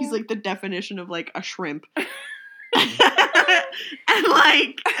like he's, like, the definition of, like, a shrimp.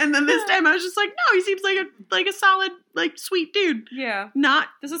 And then this time I was just like, no, he seems like a solid, like, sweet dude. Yeah. Not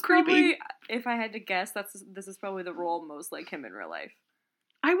This is creepy. probably, if I had to guess, this is probably the role most like him in real life.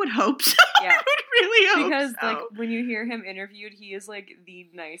 I would hope so. Yeah. I would really hope Because, so. like, when you hear him interviewed, he is, like, the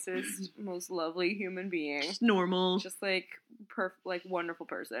nicest, most lovely human being. Just normal. Just, like, wonderful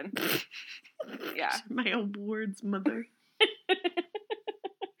person. Yeah. My awards, mother.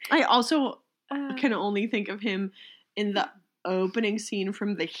 I also can only think of him in the opening scene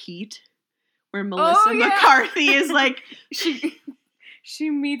from The Heat where Melissa yeah. McCarthy is like,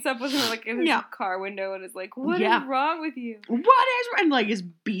 She meets up with her like in his Yeah. car window and is like, "What is Yeah. wrong with you?" what is, and like is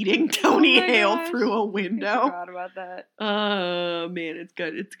beating Tony my Hale gosh. through a I window. forgot about that. Oh man, it's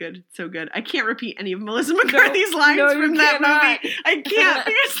good. It's good. It's so good. I can't repeat any of Melissa McCarthy's lines no, you from that cannot. movie. I can't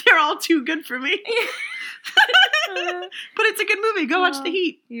because they're all too good for me. But it's a good movie. Go watch The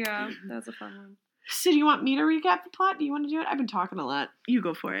Heat. Yeah, that's a fun one. So do you want me to recap the plot? Do you want to do it? I've been talking a lot. You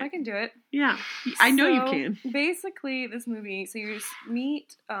go for I it. can do it. Yeah. I know you So, can. Basically, this movie, so you just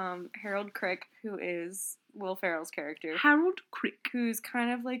meet Harold Crick, who is Will Ferrell's character, Harold Crick. who's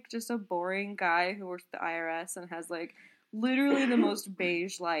kind of like just a boring guy who works at the IRS and has like literally the most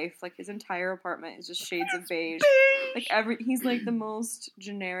beige life. Like his entire apartment is just shades of beige. Like he's like the most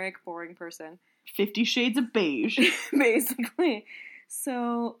generic, boring person. 50 Shades of Beige. Basically.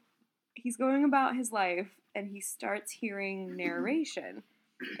 So he's going about his life and he starts hearing narration.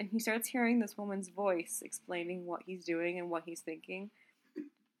 And he starts hearing this woman's voice explaining what he's doing and what he's thinking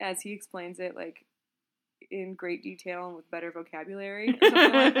as he explains it, like, in great detail and with better vocabulary or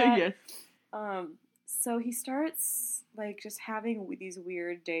something like that. Yes. So he starts, like, just having these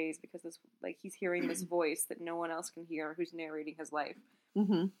weird days because this, like, he's hearing this voice that no one else can hear who's narrating his life.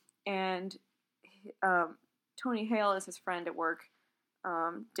 Mm-hmm. And Tony Hale is his friend at work,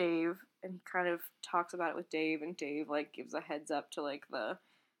 Dave, and he kind of talks about it with Dave, and Dave, like, gives a heads up to, like, the,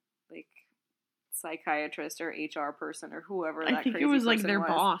 like, psychiatrist or HR person or whoever that I think crazy it was like person their was.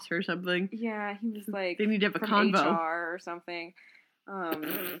 boss or something. Yeah, he was, like, They need to have a from convo. HR or something.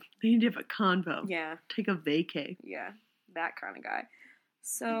 They need to have a convo. Yeah, Take a vacay. yeah, that kind of guy.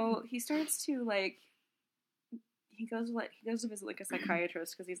 So he starts to, like, he goes to visit, like, a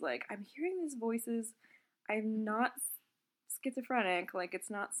psychiatrist because he's like, I'm hearing these voices. I'm not schizophrenic. Like, it's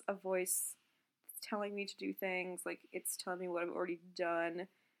not a voice that's telling me to do things. Like, it's telling me what I've already done.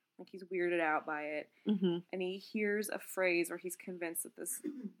 Like, he's weirded out by it. Mm-hmm. And he hears a phrase where he's convinced that this,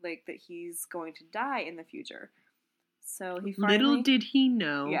 like, that he's going to die in the future. So he finally... Little did he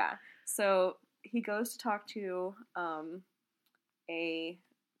know. Yeah. So he goes to talk to a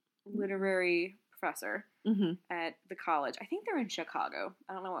literary professor Mm-hmm. at the college. I think they're in Chicago.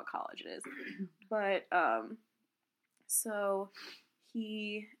 I don't know what college it is. But, so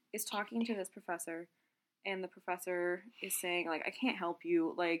he is talking to this professor, and the professor is saying, like, I can't help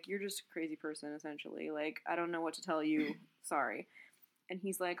you. Like, you're just a crazy person, essentially. Like, I don't know what to tell you. Sorry. And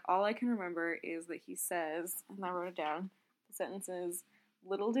he's like, all I can remember is that he says, and I wrote it down, the sentence is,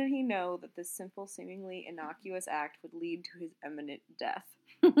 little did he know that this simple, seemingly innocuous act would lead to his imminent death.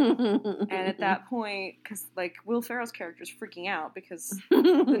 And at that point, because, like, Will Ferrell's character is freaking out because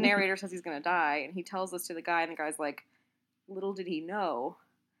the narrator says he's going to die, and he tells this to the guy, and the guy's like, little did he know.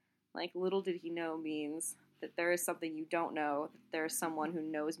 Like, little did he know means that there is something you don't know, that there is someone who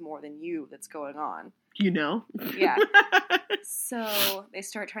knows more than you that's going on. You know? Yeah. So they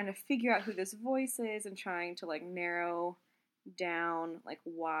start trying to figure out who this voice is and trying to, like, narrow down, like,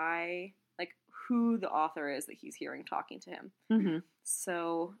 why, like, who the author is that he's hearing talking to him. Mm-hmm.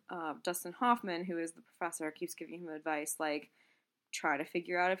 So Dustin Hoffman, who is the professor, keeps giving him advice like, try to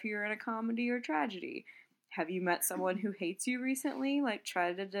figure out if you're in a comedy or tragedy. Have you met someone who hates you recently? Like,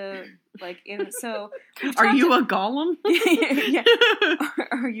 try to like, in so. Are you a golem? Yeah.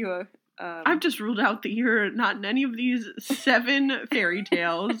 Are you a? I've just ruled out that you're not in any of these 7 fairy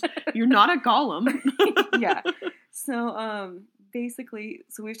tales. You're not a golem. Yeah. So, basically,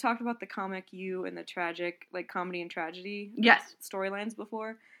 so we've talked about the comic U and the tragic, like, comedy and tragedy Yes. storylines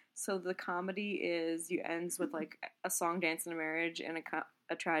before. So the comedy ends with, like, a song, dance, and a marriage, and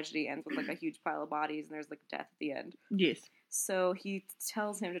a tragedy ends with, like, a huge pile of bodies, and there's, like, death at the end. Yes. So he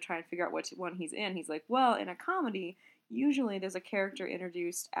tells him to try and figure out which one he's in. He's like, well, in a comedy, usually there's a character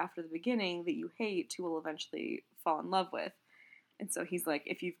introduced after the beginning that you hate who will eventually fall in love with. And so he's like,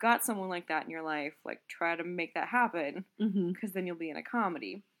 if you've got someone like that in your life, like, try to make that happen, Mm-hmm. because then you'll be in a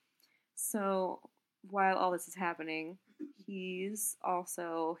comedy. So while all this is happening, he's an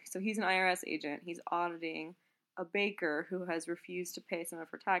IRS agent. He's auditing a baker who has refused to pay some of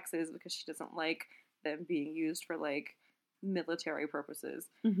her taxes because she doesn't like them being used for, like, military purposes.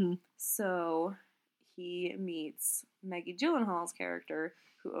 Mm-hmm. So he meets Maggie Gyllenhaal's character,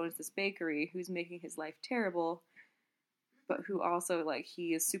 who owns this bakery, who's making his life terrible, but who also, like,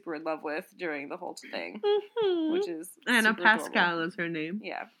 he is super in love with during the whole thing, Mm-hmm. which is Anna super Pascal adorable. is her name.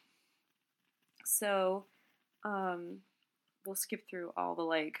 Yeah. So, we'll skip through all the,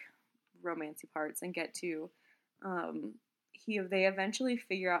 like, romancy parts and get to, they eventually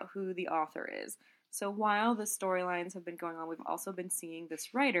figure out who the author is. So while the storylines have been going on, we've also been seeing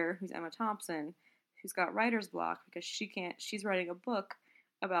this writer, who's Emma Thompson, who's got writer's block because she's writing a book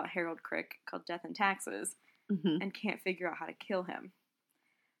about Harold Crick called Death and Taxes Mm-hmm. and can't figure out how to kill him.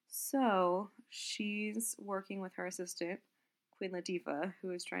 So she's working with her assistant, Queen Latifah,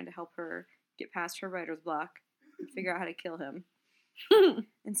 who is trying to help her get past her writer's block and figure out how to kill him.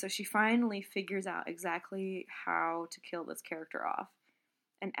 And so she finally figures out exactly how to kill this character off.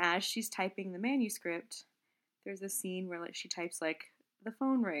 And as she's typing the manuscript, there's a scene where like she types like the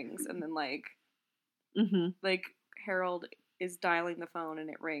phone rings, and then like Harold is dialing the phone and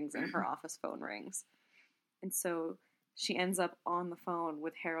it rings, and her office phone rings. And so she ends up on the phone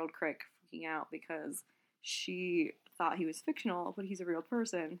with Harold Crick, freaking out because she thought he was fictional, but he's a real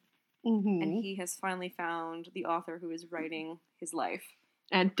person. Mm-hmm. And he has finally found the author who is writing his life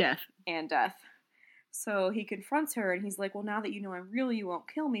And death. and death. So he confronts her, and he's like, well, now that you know I'm real, you won't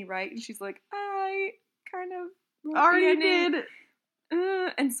kill me, right? And she's like, I kind of wrote the Already ending."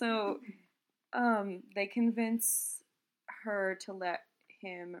 did. And so they convince her to let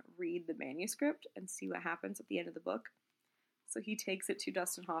him read the manuscript and see what happens at the end of the book. So he takes it to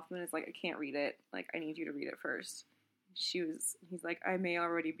Dustin Hoffman and is like, I can't read it. Like, I need you to read it first. He's like, I may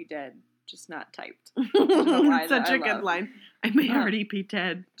already be dead, just not typed. line Such that I a good love. line. I may already be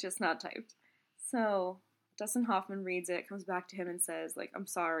dead. Just not typed. So Dustin Hoffman reads it, comes back to him and says, like, I'm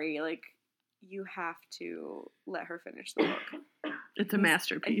sorry, like, you have to let her finish the book. It's a And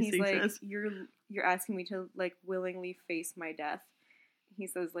masterpiece, he's he like, says. you're asking me to, like, willingly face my death. He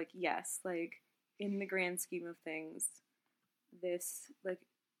says, like, yes, like, in the grand scheme of things, this, like,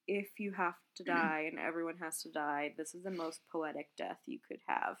 if you have to die and everyone has to die, this is the most poetic death you could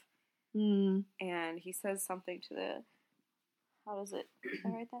have. Mm. And he says something to the, how does it, did I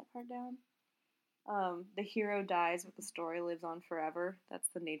write that part down? The hero dies, but the story lives on forever. That's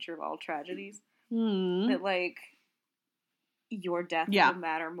the nature of all tragedies. Mm. That, like, your death Yeah. will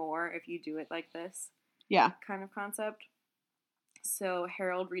matter more if you do it like this Yeah. kind of concept. So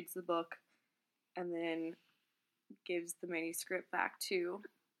Harold reads the book and then gives the manuscript back to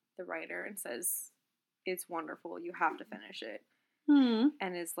the writer and says, it's wonderful, you have to finish it. Mm.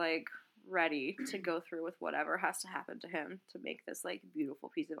 And is, like, ready to go through with whatever has to happen to him to make this, like, beautiful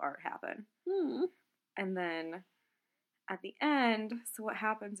piece of art happen. Mm. And then at the end, so what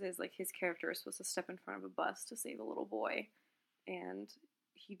happens is, like, his character is supposed to step in front of a bus to save a little boy. And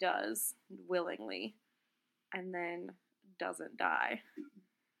he does, willingly, and then doesn't die.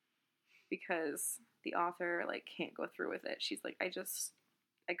 Because the author, like, can't go through with it. She's like, I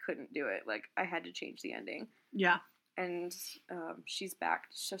couldn't do it. Like, I had to change the ending. Yeah. And she's back.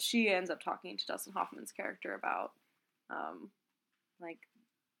 So she ends up talking to Dustin Hoffman's character about, like,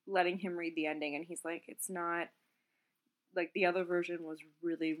 letting him read the ending. And he's like, it's not, like, the other version was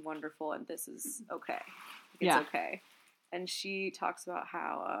really wonderful, and this is okay. It's okay. And she talks about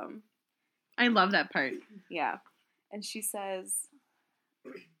how, I love that part. yeah. And she says,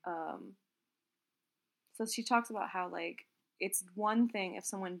 so she talks about how, like, it's one thing if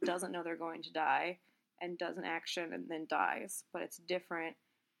someone doesn't know they're going to die and does an action and then dies, but it's different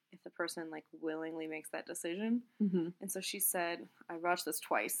if the person, like, willingly makes that decision. Mm-hmm. And so she said, I watched this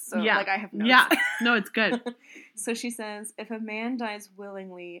twice, so, Yeah. like, I have notes. Yeah. No, it's good. So she says, if a man dies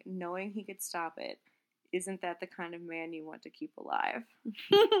willingly, knowing he could stop it, isn't that the kind of man you want to keep alive?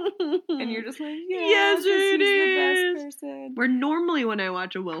 And you're just like, yeah, Yes, 'cause it he's is. the best person. Where normally when I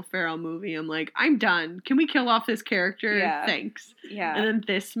watch a Will Ferrell movie, I'm like, I'm done. Can we kill off this character? Yeah. Thanks. Yeah. And then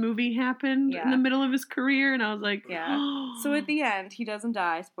this movie happened Yeah. in the middle of his career, and I was like, Yeah. So at the end, he doesn't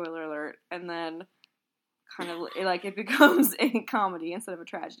die, spoiler alert, and then kind of, it becomes a comedy instead of a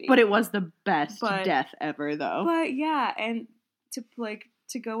tragedy. But it was the best But- death ever, though. But yeah, and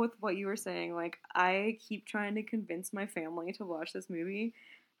to go with what you were saying, like, I keep trying to convince my family to watch this movie,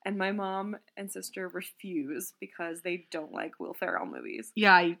 and my mom and sister refuse because they don't like Will Ferrell movies.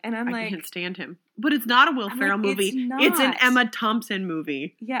 Yeah, And I'm I like, can't stand him. But it's not a Will I'm Ferrell like, movie. it's It's an not. Emma Thompson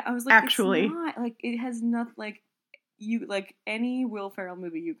movie. yeah, I was like, Actually. it's not. Like, it has nothing, like, you, like, any Will Ferrell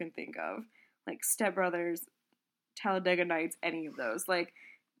movie you can think of, like Step Brothers, Talladega Nights, any of those, like,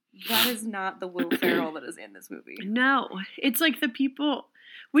 that is not the Will Ferrell that is in this movie. No, it's like the people,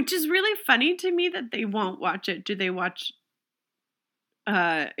 which is really funny to me that they won't watch it. Do they watch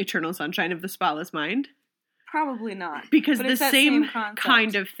Eternal Sunshine of the Spotless Mind? Probably not. Because But the it's that same concept.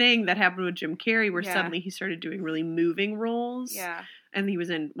 kind of thing that happened with Jim Carrey, where Yeah. suddenly he started doing really moving roles. Yeah, And he was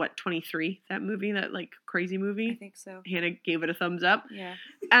in, 23? That movie, that, like, crazy I movie? think so. Hannah gave it a thumbs up. Yeah.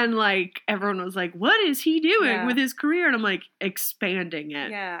 And, like, everyone was like, what is he doing Yeah. with his career? And I'm like, expanding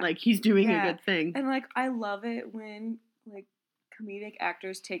it. Yeah. Like, he's doing Yeah. a good thing. And, like, I love it when, like, comedic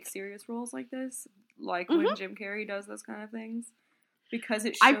actors take serious roles like this. Like when Jim Carrey does those kind of things. because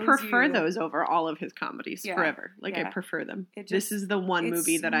it shows I prefer you, those over all of his comedies Yeah, forever. Like, I yeah. prefer them. It This just- is the one it's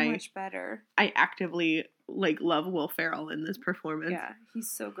movie so that I much better. actively, like, love Will Ferrell in this performance. Yeah,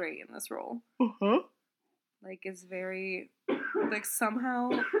 he's so great in this role. Uh-huh. Like, it's very, like, somehow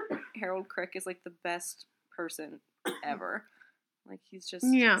Harold Crick is, like, the best person ever. Like, he's just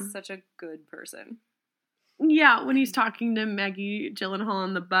Yeah. such a good person. Yeah, when he's talking to Maggie Gyllenhaal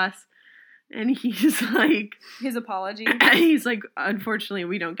on the bus, and he's like, His apology. unfortunately,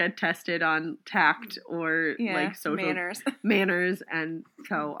 we don't get tested on tact or Yeah, like social manners. and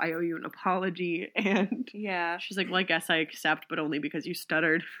so I owe you an apology. And Yeah. she's like, well, I guess I accept, but only because you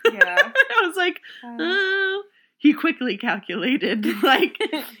stuttered. Yeah. I was like, oh. He quickly calculated like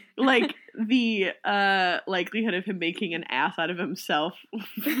the likelihood of him making an ass out of himself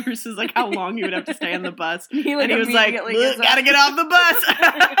versus like how long he would have to stay on the bus. He, And he was like, immediately "Look, gives up. gotta get off the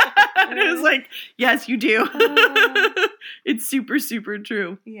bus." And it was like, yes, you do. It's super, super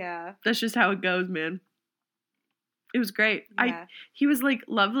true. Yeah. That's just how it goes, man. It was great. Yeah. He was like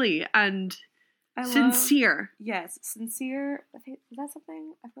lovely and I love- sincere. Yes, sincere. I think, is that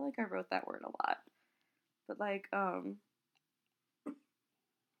something? I feel like I wrote that word a lot. But like,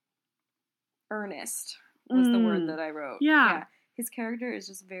 earnest was the word that I wrote. Yeah. His character is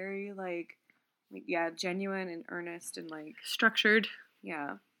just very like, genuine and earnest and like, Structured.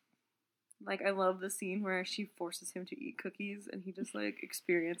 yeah. Like, I love the scene where she forces him to eat cookies and he just like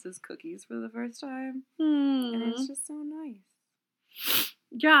experiences cookies for the first time. And it's just so nice.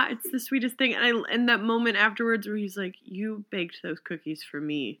 Yeah, it's the sweetest thing. And that moment afterwards where he's like, you baked those cookies for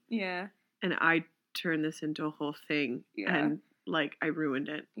me. Yeah. And I turned this into a whole thing. Yeah. And like I ruined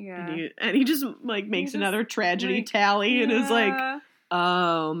it. Yeah. And he just like makes just, another tragedy like, tally and is like, Yeah.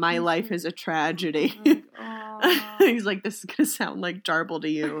 oh, my life is a tragedy. Like, aw. He's like, this is gonna sound like Jarble to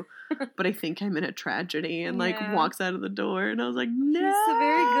you, but I think I'm in a tragedy, and like Yeah. walks out of the door, and I was like, no. He's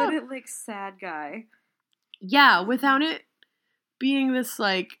very good at like sad guy. Yeah, without it being this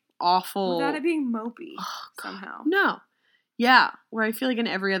like awful. Without it being mopey Oh, God. somehow. No. Yeah, where I feel like in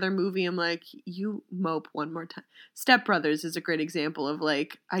every other movie, I'm like, you mope one more time. Step Brothers is a great example of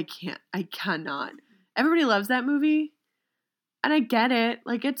like, I cannot. Everybody loves that movie, and I get it.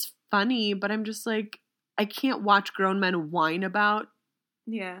 Like, it's funny, but I'm just like, I can't watch grown men whine about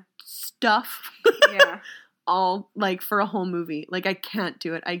Yeah. stuff Yeah. all like for a whole movie. Like, I can't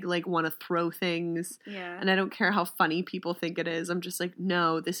do it. I like want to throw things, Yeah. and I don't care how funny people think it is. I'm just like,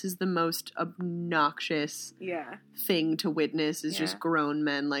 no, this is the most obnoxious Yeah. thing to witness is Yeah. just grown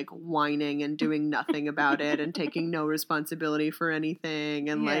men like whining and doing nothing about it and taking no responsibility for anything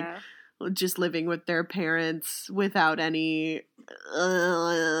and like just living with their parents without any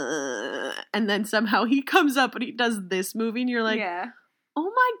and then somehow he comes up and he does this movie and you're like, yeah.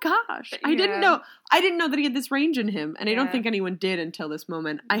 oh my gosh, I didn't know that he had this range in him, and I don't Yeah. think anyone did until this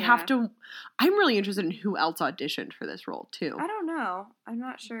moment. I'm really interested in who else auditioned for this role too, I don't know. I'm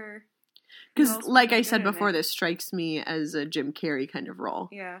not sure. because else like was I good said in it. before, this strikes me as a Jim Carrey kind of role.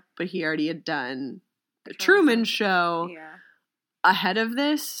 Yeah. But he already had done the Which one was Truman that? Show Yeah. ahead of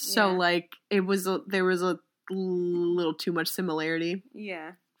this, so Yeah. like there was a little too much similarity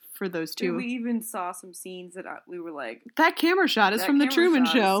Yeah. for those Dude, two. we even saw some scenes that we were like, That camera shot is that from the camera Truman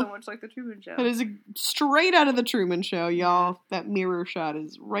shot is Show. so much like the Truman Show. That is straight out of the Truman Show, y'all. That mirror shot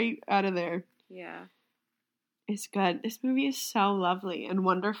is right out of there. Yeah. It's good. This movie is so lovely and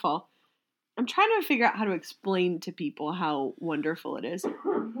wonderful. I'm trying to figure out how to explain to people how wonderful it is.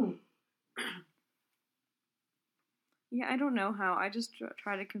 Yeah, I don't know how. I just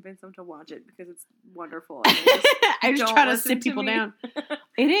try to convince them to watch it because it's wonderful. And they just I just don't try to listen sit to people me. down.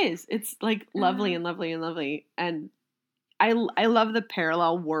 It is. It's like lovely and lovely and lovely. And I love the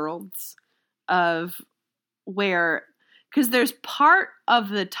parallel worlds of where, because there's part of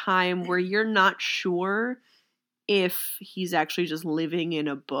the time where you're not sure if he's actually just living in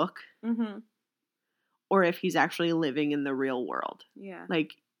a book Mm-hmm. or if he's actually living in the real world. Yeah.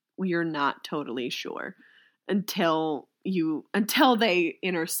 Like, you're not totally sure until they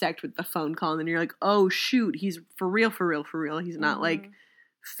intersect with the phone call, and then you're like, oh shoot, he's for real. He's not like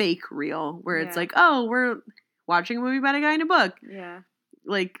fake real, where it's Yeah. like, oh, we're watching a movie about a guy in a book. Yeah.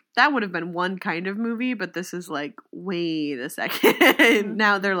 Like, that would have been one kind of movie, but this is like, wait a second.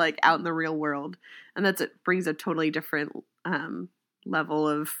 Now they're like out in the real world, and brings a totally different level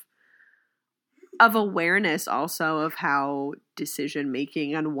of awareness also of how decision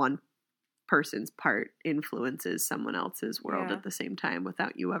making on one person's part influences someone else's world Yeah. at the same time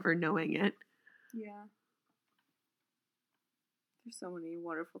without you ever knowing it. Yeah. There's so many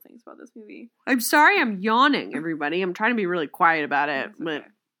wonderful things about this movie. I'm sorry I'm yawning, everybody. I'm trying to be really quiet about it, That's but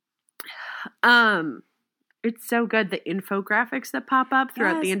okay. It's so good. The infographics that pop up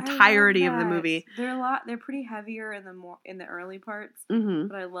throughout the Yes, I love entirety of the that. movie. They're pretty heavier in the early parts, Mm-hmm.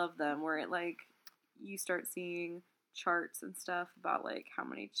 but I love them where it like you start seeing charts and stuff about like how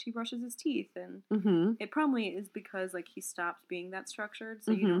many he brushes his teeth, and Mm-hmm. it probably is because like he stopped being that structured,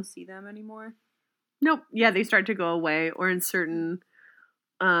 so you don't see them anymore. Nope. Yeah, they start to go away, or in certain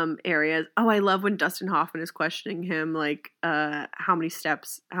areas. Oh, I love when Dustin Hoffman is questioning him, like, how many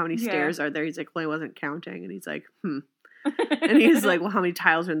stairs are there? He's like, well, I wasn't counting. And he's like, And he's like, well, how many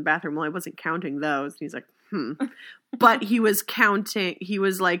tiles are in the bathroom? Well, I wasn't counting those. And he's like, But he was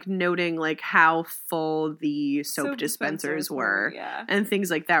like noting like how full the soap dispensers were. Yeah. And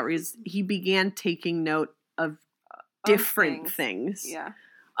things like that. Where he began taking note of different things. Yeah.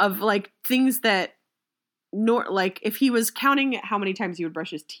 Of like things that like if he was counting how many times he would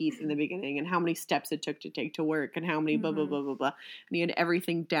brush his teeth in the beginning and how many steps it took to take to work and how many blah blah blah blah blah, and he had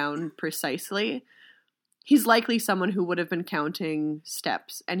everything down precisely, he's likely someone who would have been counting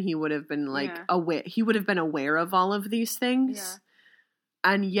steps, and he would have been like aware of all of these things.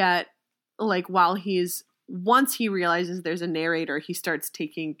 Yeah. And yet, like, once he realizes there's a narrator, he starts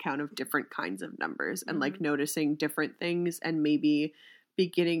taking count of different kinds of numbers and like noticing different things, and maybe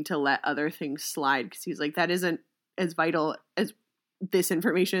beginning to let other things slide, because he's like, that isn't as vital as this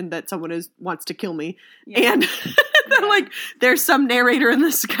information that someone wants to kill me. Yeah. And then, like, there's some narrator in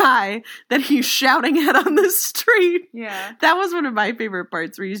the sky that he's shouting at on the street. Yeah. That was one of my favorite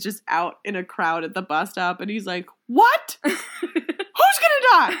parts, where he's just out in a crowd at the bus stop and he's like, what? Who's gonna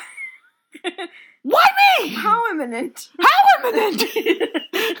die? Why me? How imminent? How imminent?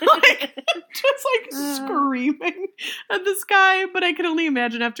 Like, just like screaming at the sky. But I can only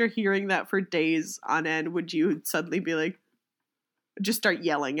imagine after hearing that for days on end, would you suddenly be like, just start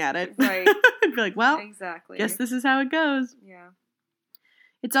yelling at it? Right. And be like, well, Exactly. guess this is how it goes. Yeah.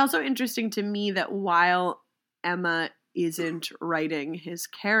 It's also interesting to me that while Emma isn't writing his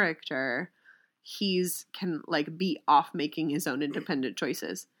character, can like be off making his own independent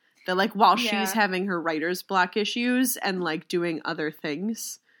choices. That like while she's having her writer's block issues and like doing other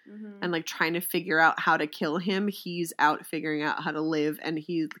things and like trying to figure out how to kill him, he's out figuring out how to live, and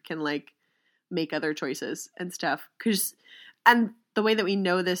he can like make other choices and stuff. And the way that we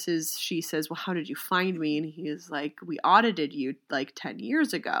know this is she says, well, how did you find me? And he is like, we audited you like 10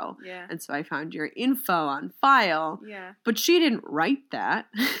 years ago. Yeah. And so I found your info on file. Yeah. But she didn't write that.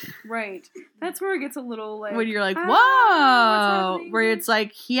 Right. That's where it gets a little like, When you're like, what's whoa, happening? where it's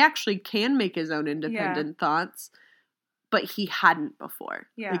like he actually can make his own independent thoughts, but he hadn't before.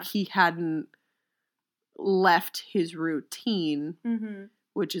 Yeah. Like he hadn't left his routine,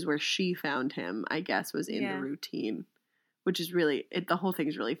 which is where she found him, I guess, was in the routine, which is really, the whole thing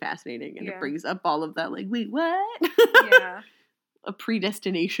is really fascinating, and it brings up all of that, like, wait, what? Yeah. A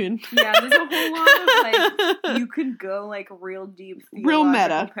predestination. Yeah, there's a whole lot of, like, you could go, like, real deep Real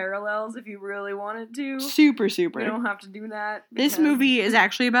theological meta parallels if you really wanted to. Super. You don't have to do that. This movie is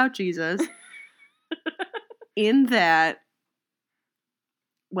actually about Jesus. In that,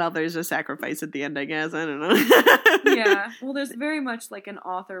 well, there's a sacrifice at the end, I guess. I don't know. Yeah. Well, there's very much, like, an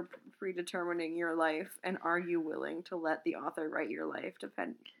author predetermining your life, and are you willing to let the author write your life,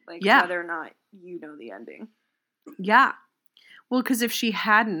 whether or not you know the ending. Yeah. Well, because if she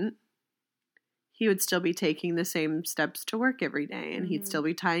hadn't, he would still be taking the same steps to work every day, and he'd still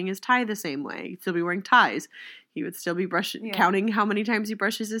be tying his tie the same way. He'd still be wearing ties. He would still be counting how many times he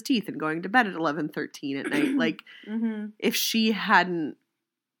brushes his teeth and going to bed at 11:13 at night. Like, if she hadn't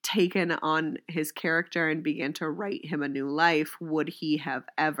taken on his character and began to write him a new life, would he have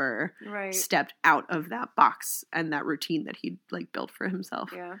ever stepped out of that box and that routine that he'd like built for himself?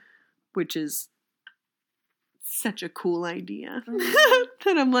 Yeah. Which is such a cool idea.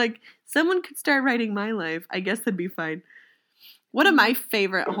 That I'm like, someone could start writing my life. I guess that'd be fine. One of my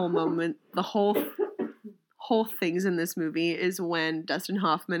favorite the whole things in this movie is when Dustin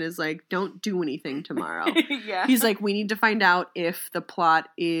Hoffman is like, don't do anything tomorrow. Yeah. He's like, we need to find out if the plot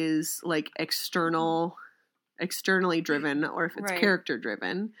is like externally driven or if it's character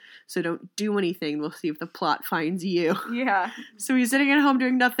driven. So don't do anything. We'll see if the plot finds you. Yeah. So he's sitting at home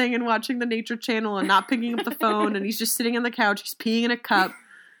doing nothing and watching the Nature Channel and not picking up the phone, and he's just sitting on the couch. He's peeing in a cup.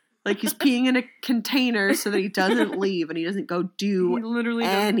 Like, he's peeing in a container so that he doesn't leave and he doesn't go do he literally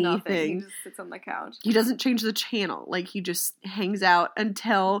does anything. nothing. He just sits on the couch. He doesn't change the channel. Like, he just hangs out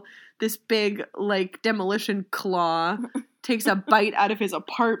until this big, like, demolition claw takes a bite out of his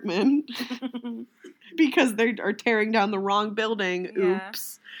apartment because they are tearing down the wrong building. Yeah.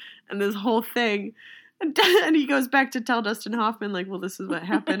 Oops. And this whole thing. And he goes back to tell Dustin Hoffman, like, well, this is what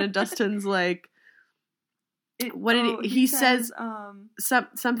happened. And Dustin's like, he says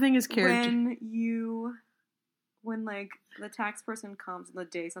something is character. When you when like the tax person comes on the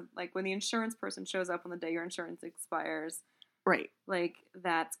day, like when the insurance person shows up on the day your insurance expires, Right. like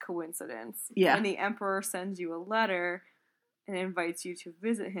that's coincidence. Yeah. When the emperor sends you a letter and invites you to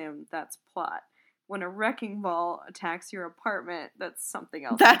visit him, that's plot. When a wrecking ball attacks your apartment, that's something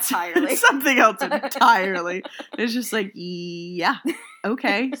else That's entirely. something else entirely. It's just like, yeah,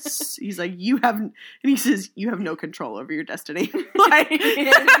 okay. He's like, and he says, you have no control over your destiny. Like,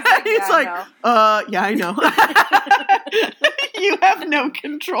 he's like, yeah, I know. You have no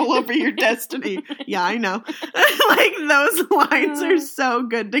control over your destiny. Yeah, I know. Like, those lines are so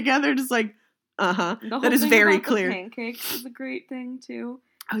good together. Just like, that is very clear. The pancakes is a great thing too.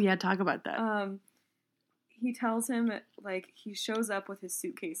 Oh yeah, talk about that. He tells him, like, he shows up with his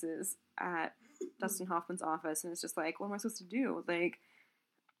suitcases at Dustin Hoffman's office, and it's just like, what am I supposed to do? Like,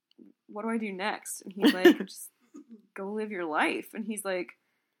 what do I do next? And he's like, just go live your life. And he's like,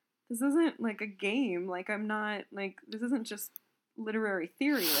 this isn't, like, a game. Like, I'm not, like, this isn't just literary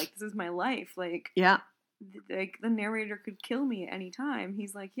theory. Like, this is my life. Like, yeah. Like, the narrator could kill me at any time.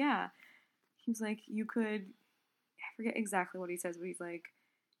 He's like, yeah. He's like, you could, I forget exactly what he says, but he's like,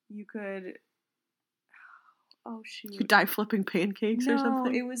 you could... Oh, shoot. You die flipping pancakes or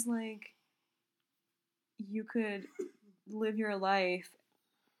something? No, it was like, you could live your life,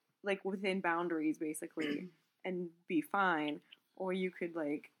 like, within boundaries, basically, and be fine. Or you could,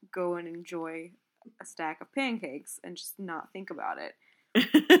 like, go and enjoy a stack of pancakes and just not think about it.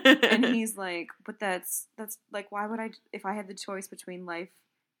 And he's like, but that's, like, why would I, if I had the choice between life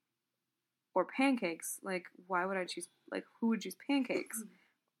or pancakes, like, why would I choose, like, who would choose pancakes?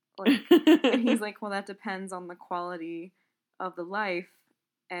 Like, and he's like, well, that depends on the quality of the life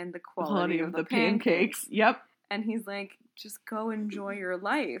and the quality of the pancakes. Yep. And he's like, just go enjoy your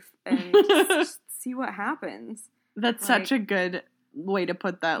life and just see what happens. That's like, such a good way to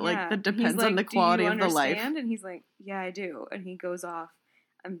put that. Yeah. Like, that depends like, on the quality of the life. And he's like, yeah, I do. And he goes off.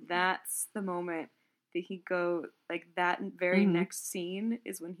 And that's the moment that he like, that very next scene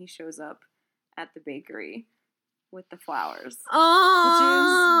is when he shows up at the bakery with the flowers.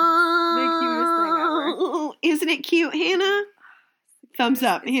 Oh, which is the cutest thing ever. Isn't it cute, Hannah? Thumbs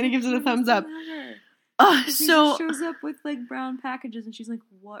up. Hannah gives it a thumbs up. He So shows up with like brown packages, and she's like,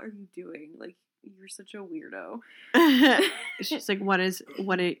 "What are you doing? Like, you're such a weirdo." she's like, "What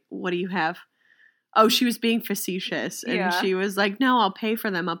do you have?" Oh, she was being facetious, and she was like, "No, I'll pay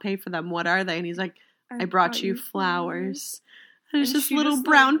for them. I'll pay for them. What are they?" And he's like, "I brought you flowers." And it's just little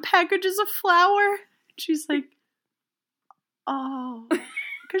brown packages of flour. She's like, oh,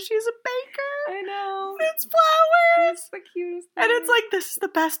 because she's a baker. I know. It's flowers. It's the cutest thing. And it's like, this is the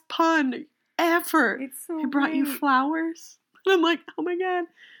best pun ever. It's so I brought you great. flowers. And I'm like, oh my God.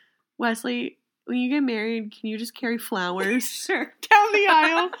 Wesley, when you get married, can you just carry flowers Sure. down the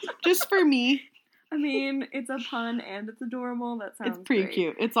aisle just for me? I mean, it's a pun and it's adorable. That sounds It's pretty great.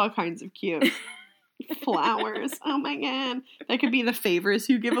 cute. It's all kinds of cute. Flowers. Oh my God. That could be the favors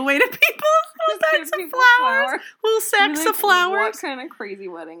you give away to people. Little sacks of People flowers. Little sacks You're like, of flowers. What kind of crazy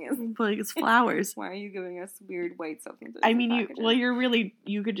wedding is? Like, it's flowers. Why are you giving us weird white substances? I in mean, packages?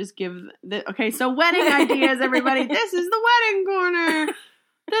 you could just give okay, so wedding ideas, everybody. This is the wedding corner.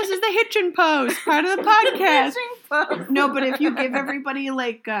 This is the hitchin' post, part of the podcast. No, but if you give everybody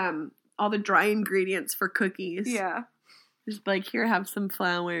like all the dry ingredients for cookies. Yeah. Just like, here, have some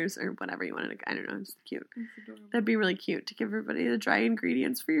flowers or whatever you wanted to, I don't know, it's cute. It's adorable. That'd be really cute to give everybody the dry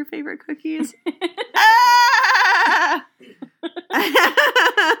ingredients for your favorite cookies. Ah!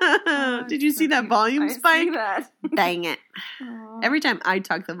 Did you see that volume spike? I see that. Dang it. Aw. Every time I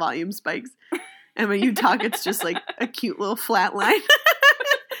talk, the volume spikes. And when you talk, it's just like a cute little flat line.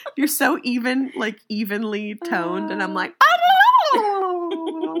 You're so evenly toned. And I'm like,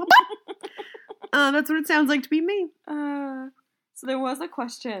 that's what it sounds like to be me. So there was a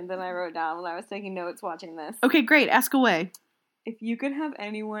question that I wrote down when I was taking notes watching this. Okay, great. Ask away. If you could have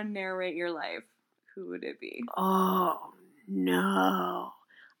anyone narrate your life, who would it be? Oh, no.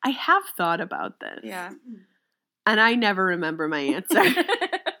 I have thought about this. Yeah. And I never remember my answer.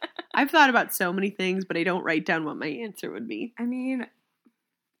 I've thought about so many things, but I don't write down what my answer would be. I mean,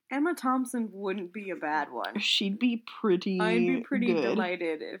 Emma Thompson wouldn't be a bad one. She'd be pretty I'd be pretty good.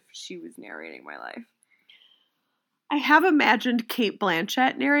 delighted if she was narrating my life. I have imagined Cate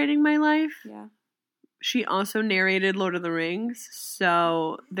Blanchett narrating my life. Yeah. She also narrated Lord of the Rings,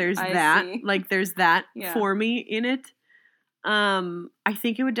 so there's I that. see. Like, there's that Yeah. for me in it. I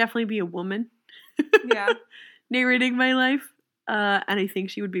think it would definitely be a woman Yeah. narrating my life, and I think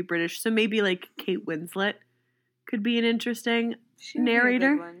she would be British. So maybe like Kate Winslet could be an interesting She would be a good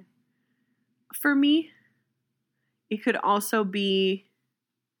narrator one. for me. It could also be,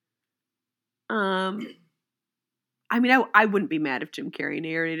 I mean, I wouldn't be mad if Jim Carrey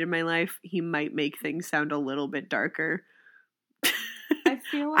narrated my life. He might make things sound a little bit darker. I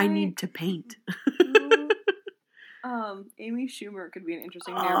feel like I need to paint. Amy Schumer could be an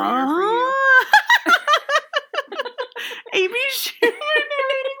interesting narrator for you. Amy Schumer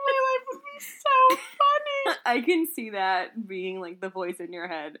narrating my life would be so funny. I can see that being like the voice in your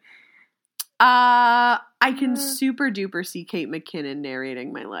head. I can super duper see Kate McKinnon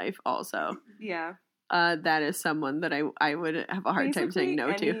narrating my life also. Yeah. That is someone that I would have a hard time saying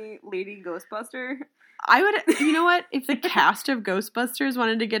no to. Any lady Ghostbuster. I would, you know what? If the cast of Ghostbusters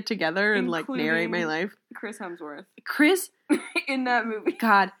wanted to get together and like narrate my Including life. Chris Hemsworth. Chris, In that movie.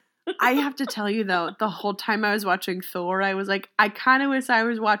 God, I have to tell you though, the whole time I was watching Thor, I was like, I kind of wish I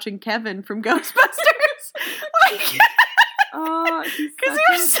was watching Kevin from Ghostbusters. Like, Oh, he's because such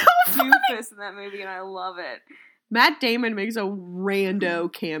he a was so funny. doofus in that movie, and I love it. Matt Damon makes a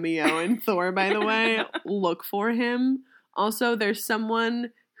rando cameo in Thor, by the way. Look for him. Also, there's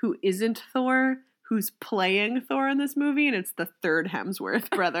someone who isn't Thor who's playing Thor in this movie, and it's the third Hemsworth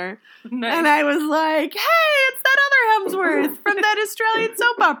brother. Nice. And I was like, hey, it's that other Hemsworth from that Australian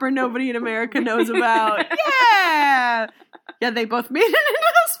soap opera nobody in America knows about. Yeah! Yeah, they both made it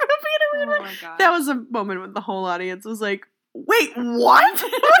into this movie in a weird Oh way. my god. That was a moment when the whole audience was like, wait, what?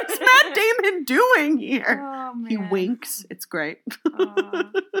 What's Matt Damon doing here? Oh, man. He winks. It's great. Aw.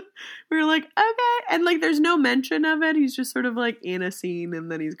 We were like, okay. And like, there's no mention of it. He's just sort of like in a scene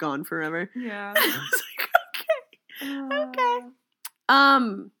and then he's gone forever. Yeah. I was like,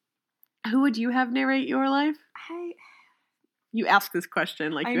 okay. Who would you have narrate your life? You ask this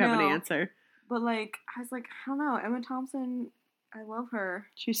question like I you have an know. answer. But like, I was like, I don't know. Emma Thompson, I love her.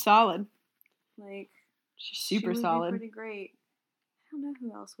 She's solid. Like, She's she super would be solid. pretty great. I don't know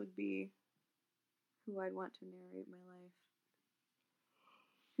who else would be who I'd want to narrate my life.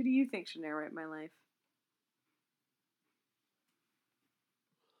 Who do you think should narrate my life?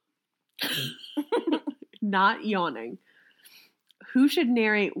 Not yawning. Who should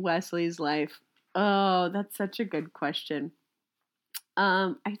narrate Wesley's life? Oh, that's such a good question.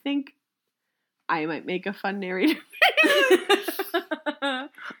 I think I might make a fun narrator.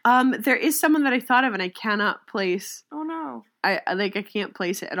 There is someone that I thought of and I cannot place. Oh no. I can't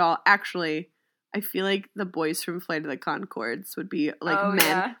place it at all. Actually, I feel like the boys from Flight of the Conchords would be like Oh, men.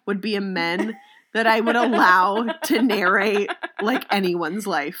 yeah. Would be a men that I would allow to narrate like anyone's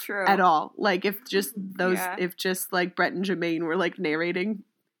life True. at all. Like if just those, Yeah. if just like Brett and Jermaine were like narrating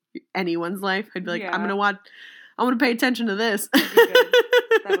anyone's life, I'd be like, Yeah. I'm gonna pay attention to this. That'd be good.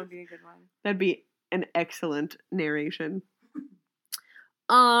 That would be a good one. That'd be an excellent narration.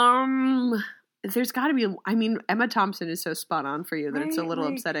 There's got to be. I mean, Emma Thompson is so spot on for you that it's a Right, little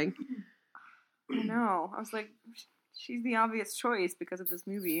like- upsetting. I know. I was like, she's the obvious choice because of this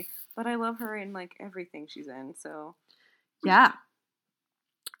movie, but I love her in like everything she's in. So Yeah.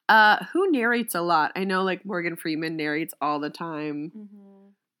 Who narrates a lot? I know like Morgan Freeman narrates all the time.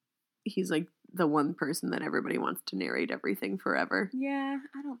 He's like the one person that everybody wants to narrate everything forever. yeah,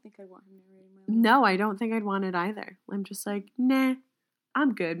 I don't think I want him narrating my life. No, I don't think I'd want it either. I'm just like, nah,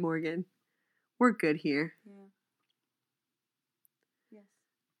 I'm good, Morgan. We're good here. Yeah. Yes.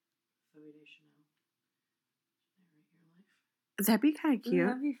 Zoe Deschanel. Narrate your life. That'd be kind of cute.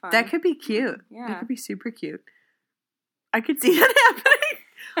 That'd be fun. That could be cute. Yeah. That could be super cute. I could see that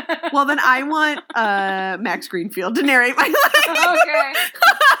happening. Well, then I want Max Greenfield to narrate my life. Okay.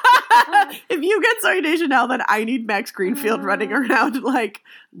 If you get Zoe Deschanel, then I need Max Greenfield running around like,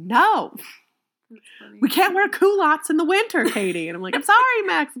 no, That's funny. we can't wear culottes in the winter, Katie. And I'm like, I'm sorry,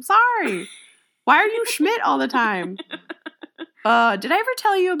 Max. I'm sorry. Why are you Schmidt all the time? Did I ever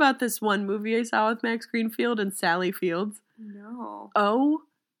tell you about this one movie I saw with Max Greenfield and Sally Fields? No. Oh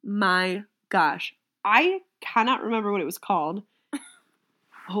my gosh. I cannot remember what it was called.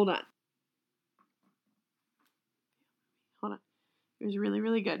 Hold on. It was really,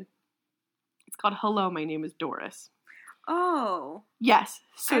 really good. It's called Hello, My Name is Doris. Oh. Yes.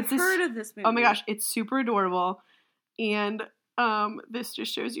 So I've it's this, heard of this movie. oh my gosh, it's super adorable. And this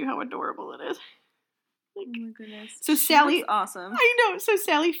just shows you how adorable it is. Oh my goodness. So She Sally- looks awesome. I know. So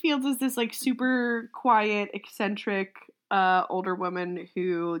Sally Fields is this like super quiet, eccentric older woman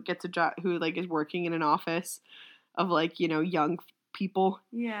who gets a job, who like is working in an office of like, you know, young people.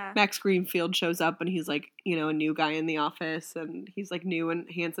 Yeah. Max Greenfield shows up and he's like, you know, a new guy in the office and he's like new and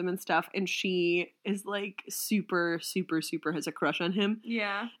handsome and stuff. And she is like super, super, super has a crush on him.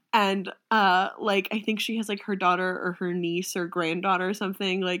 Yeah. And like I think she has like her daughter or her niece or granddaughter or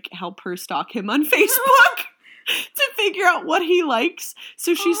something like help her stalk him on Facebook. to figure out what he likes.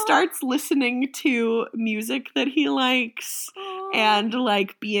 So she starts listening to music that he likes and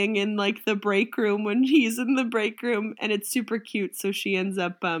like being in like the break room when he's in the break room, and it's super cute. So she ends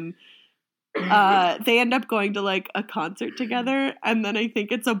up they end up going to like a concert together, and then I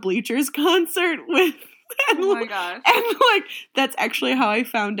think it's a Bleachers concert with Oh my gosh. and like that's actually how I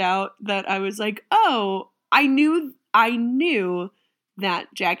found out that I was like, oh, I knew that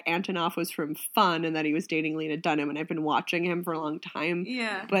Jack Antonoff was from Fun and that he was dating Lena Dunham, and I've been watching him for a long time.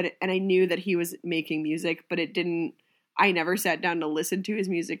 Yeah. And I knew that he was making music, but I never sat down to listen to his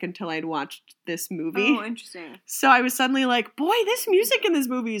music until I'd watched this movie. Oh, interesting. So I was suddenly like, boy, this music in this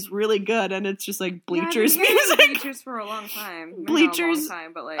movie is really good, and it's just like Bleachers yeah, I've been hearing music. Bleachers for a long time. Maybe Bleachers, not a long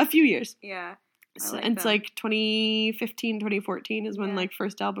time, but like a few years. Yeah. So, like and it's them. like 2015, 2014 is when Yeah. like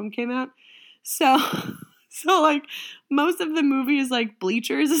first album came out. So like most of the movie is like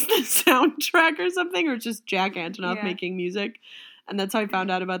Bleachers is the soundtrack or something, or just Jack Antonoff Yeah. making music. And that's how I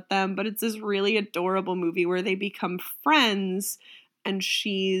found out about them. But it's this really adorable movie where they become friends, and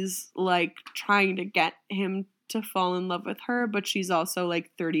she's like trying to get him to fall in love with her, but she's also like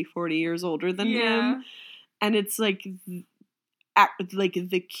 30, 40 years older than him. And it's like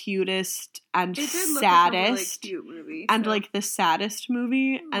the cutest and It did look like a really saddest cute movie. and so- like the saddest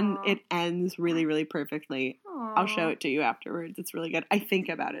movie, and Aw. it ends really, really perfectly. I'll show Aw. it to you afterwards. It's really good. I think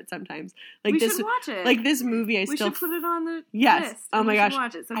about it sometimes. Like we this, should watch it. like this movie. I we still should put it on the Yes. list. Oh and my we gosh. should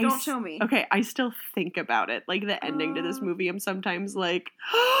watch it. So I don't s- show me. Okay, I still think about it. Like the ending to this Aw. movie, I'm sometimes like,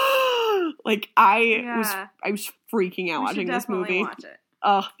 like I was freaking out We watching should this definitely movie. watch it.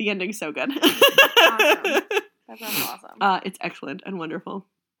 Oh, the ending's so good. Awesome. That sounds awesome. It's excellent and wonderful.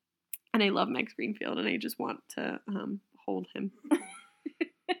 And I love Max Greenfield, and I just want to hold him.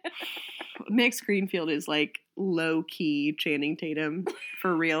 Max Greenfield is like low-key Channing Tatum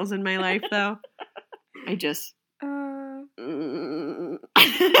for reals in my life, though. I just...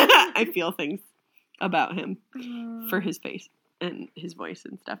 I feel things about him for his face and his voice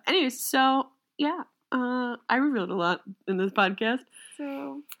and stuff. Anyways, so, yeah. I revealed a lot in this podcast.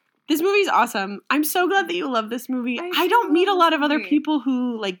 So This movie's awesome. I'm so glad that you love this movie. I I don't do meet a love lot this of other movie. people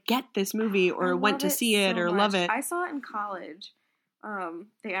who like get this movie I or went love to see it so or love much. it. I saw it in college.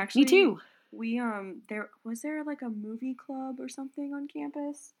 They actually Me too. We there was like a movie club or something on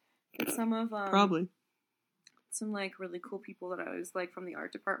campus. Some of Probably. some like really cool people that I was like from the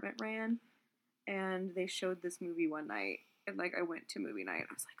art department ran, and they showed this movie one night, and like I went to movie night.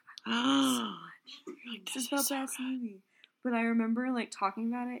 I was like, I love this so much. This is the so best movie. But I remember like talking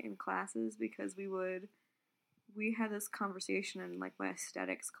about it in classes because we had this conversation in like my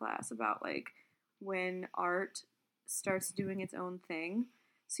aesthetics class about like when art starts doing its own thing.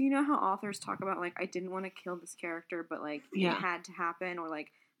 So you know how authors talk about like I didn't want to kill this character, but like Yeah. it had to happen, or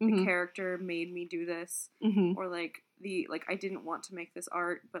like the Mhm. character made me do this, Mhm. or like I didn't want to make this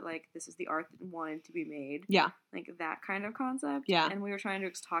art, but like this is the art that wanted to be made. Yeah. Like that kind of concept. Yeah. And we were trying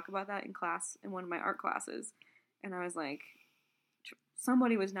to talk about that in class in one of my art classes, and I was like,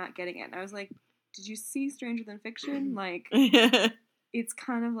 somebody was not getting it, and I was like, did you see Stranger Than Fiction? Like it's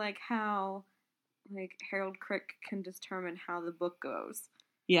kind of like how like Harold Crick can determine how the book goes.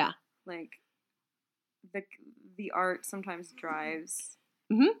 Yeah. Like the art sometimes drives.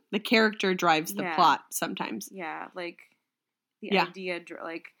 The character drives the Yeah. plot sometimes. Yeah, like the Yeah. idea,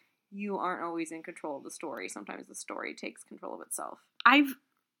 like you aren't always in control of the story. Sometimes the story takes control of itself. I've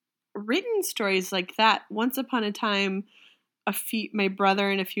written stories like that. Once upon a time, my brother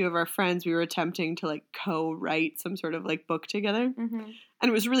and a few of our friends, we were attempting to like co-write some sort of like book together. Mm-hmm. And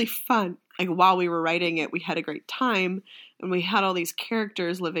it was really fun. Like while we were writing it, we had a great time, and we had all these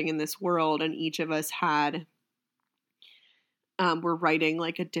characters living in this world, and each of us had were writing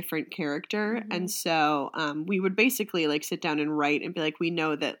like a different character. Mhm. And so we would basically like sit down and write and be like, we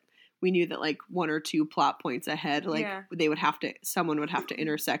knew that like one or two plot points ahead, like Yeah. someone would have to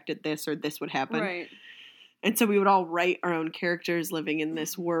intersect at this, or this would happen. Right. And so we would all write our own characters living in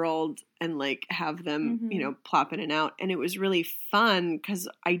this world and like have them, Mhm. plop in and out. And it was really fun because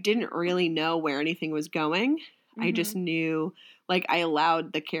I didn't really know where anything was going. I just knew, like, I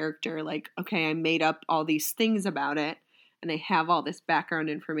allowed the character, like, okay, I made up all these things about it, and I have all this background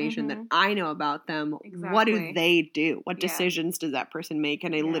information that I know about them. What do Exactly. they do? What Yeah. decisions does that person make?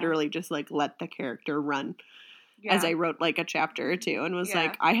 And I Yeah. literally just like let the character run Yeah. as I wrote like a chapter or two, and was Yeah.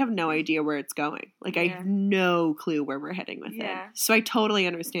 like, I have no idea where it's going. Like I Yeah. have no clue where we're heading with Yeah. it. So I totally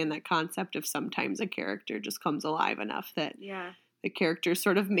understand that concept of sometimes a character just comes alive enough that Yeah. the character's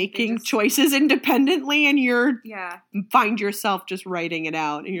sort of making just- choices independently, and you're Yeah. find yourself just writing it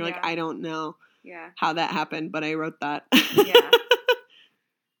out, and you're like, Yeah. I don't know Yeah. how that happened, but I wrote that. Yeah.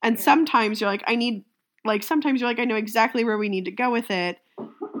 And Yeah. sometimes you're like, I need like, sometimes you're like, I know exactly where we need to go with it.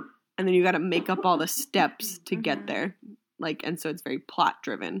 And then you got to make up all the steps to get there. Like, and so it's very plot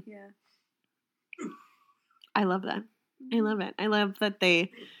driven. Yeah. I love that. I love it. I love that I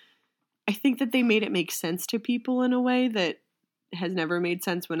think that they made it make sense to people in a way that has never made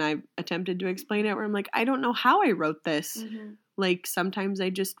sense when I've attempted to explain it, where I'm like, I don't know how I wrote this. Mm-hmm. Like, sometimes I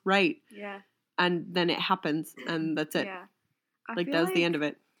just write Yeah. and then it happens and that's it. Yeah. Like, that was the end of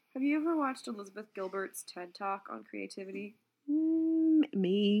it. Have you ever watched Elizabeth Gilbert's TED Talk on creativity?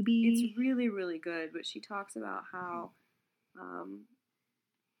 Maybe. It's really, really good, but she talks about how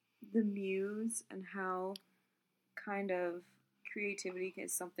the muse and how kind of creativity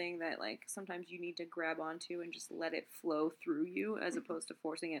is something that, like, sometimes you need to grab onto and just let it flow through you as opposed to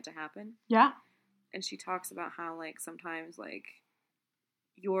forcing it to happen. Yeah. And she talks about how, like, sometimes, like,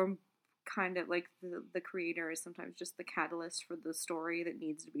 you're kind of, like, the creator is sometimes just the catalyst for the story that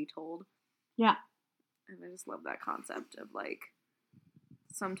needs to be told. Yeah. And I just love that concept of, like,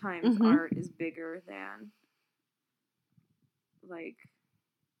 sometimes art is bigger than, like,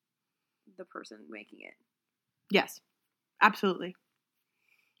 the person making it. Yes. Absolutely.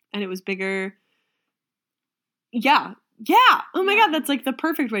 And it was bigger. Yeah. Yeah. Oh my God. That's like the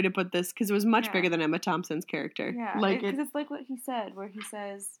perfect way to put this, because it was much bigger than Emma Thompson's character. Yeah. Like, because it's like what he said, where he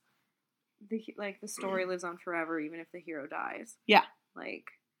says, the story lives on forever even if the hero dies. Yeah. Like.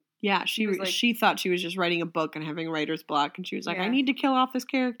 Yeah. Like, she thought she was just writing a book and having writer's block. And she was like, Yeah. I need to kill off this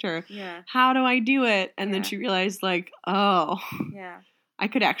character. Yeah. How do I do it? And then Yeah. she realized, like, oh, Yeah. I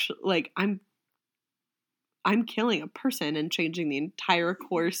could actually, like, I'm killing a person and changing the entire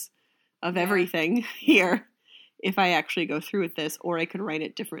course of everything here if I actually go through with this, or I could write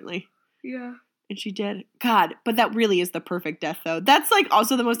it differently. Yeah. And she did. God, but that really is the perfect death, though. That's, like,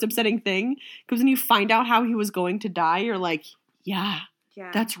 also the most upsetting thing, because when you find out how he was going to die, you're like, yeah,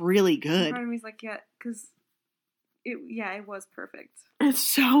 that's really good. Part of me's like, yeah, because it was perfect. It's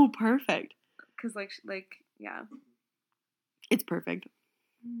so perfect. Because, yeah. It's perfect.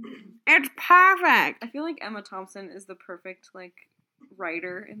 It's perfect. I feel like Emma Thompson is the perfect, like,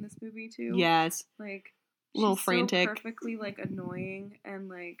 writer in this movie, too. Yes. Like, A little she's frantic. so perfectly, like, annoying and,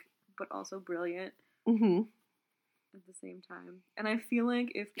 like, but also brilliant Mm-hmm. at the same time. And I feel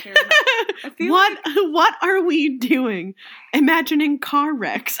like if Karen... What are we doing? Imagining car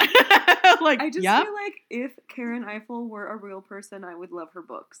wrecks. Like, I just yep. feel like if Karen Eiffel were a real person, I would love her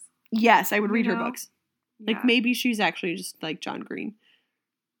books. Yes, I would read her know? books. Yeah. Like, maybe she's actually just like John Green.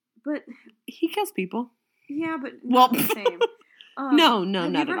 But... He kills people. Yeah, but Well, not the same. No, have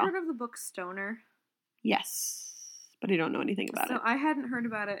not you at ever all. heard of the book Stoner? Yes, but I don't know anything about So it. I hadn't heard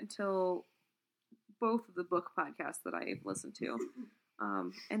about it until both of the book podcasts that I listened to.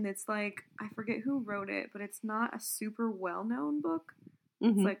 And it's like, I forget who wrote it, but it's not a super well-known book.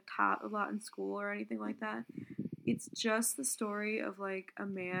 It's Mhm. like taught a lot in school or anything like that. It's just the story of like a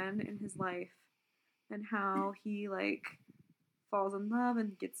man in his life and how he like falls in love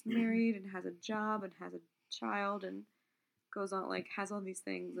and gets married and has a job and has a child and goes on like has all these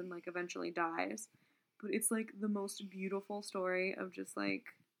things and like eventually dies. But it's like the most beautiful story of just like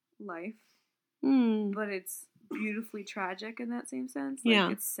life. Mm. But it's beautifully tragic in that same sense. Like,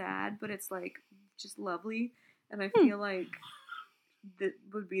 Yeah. it's sad, but it's like just lovely. And I feel like that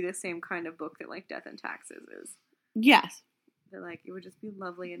would be the same kind of book that like Death and Taxes is. Yes, That like it would just be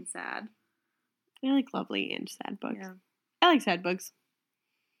lovely and sad. I like lovely and sad books. Yeah, I like sad books.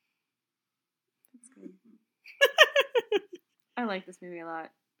 that's good. I like this movie a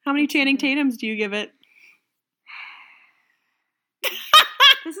lot. How many Channing Tatums do you give it?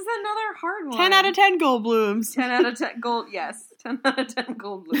 This is another hard one. 10 out of 10 Goldblums. 10 out of 10 gold. Yes, 10 out of 10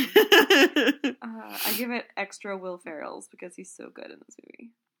 gold blue. I give it extra Will Ferrell's because he's so good in this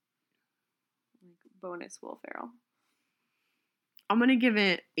movie. Like bonus Will Ferrell. I'm going to give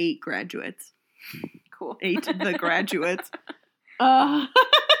it 8 graduates. Cool. 8 The Graduates. It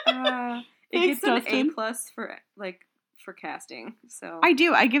Thanks, gets an Dustin. A+ for casting. So I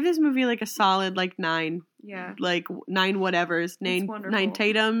do. I give this movie like a solid like 9. yeah, Like 9 whatevers. 9 wonderful.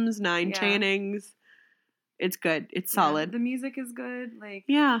 Tatums, 9 Yeah. Channings. It's good. It's Yeah, solid. the music is good. Like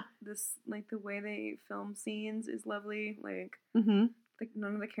Yeah. this, like the way they film scenes is lovely. Like Mm-hmm.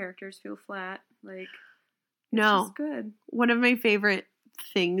 none of the characters feel flat. Like it's No. just good. One of my favorite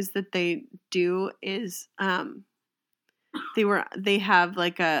things that they do is they have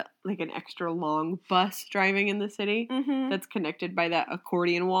like an extra long bus driving in the city Mm-hmm. that's connected by that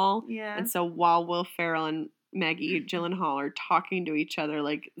accordion wall. Yeah. And so while Will Ferrell and Maggie Gyllenhaal are talking to each other,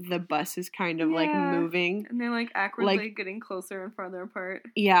 like the bus is kind of like Yeah. moving. And they're like awkwardly getting closer and farther apart.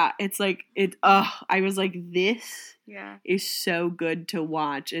 Yeah, it's like I was like, this Yeah. is so good to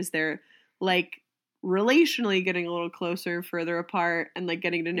watch. Is there like relationally getting a little closer, further apart, and like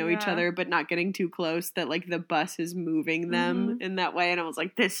getting to know each Yeah. other, but not getting too close, that like the bus is moving them in that way. And I was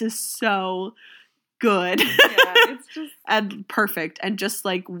like, this is so good. Yeah, it's just and perfect and just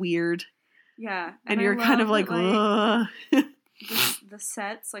like weird. yeah. And I you're kind of love like, that, ugh. the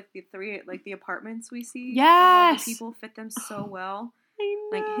sets, like the apartments we see. Yes! Of all the people fit them so well. I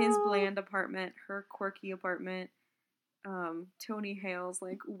Like his know. bland apartment, her quirky apartment, Tony Hale's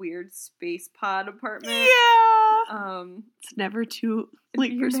like weird space pod apartment. Yeah. It's never too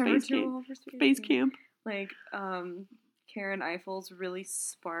late You're for never space too camp. old for Space camp. Like Karen Eiffel's really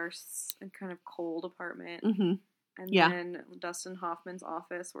sparse and kind of cold apartment. Mm-hmm. And Yeah. then Dustin Hoffman's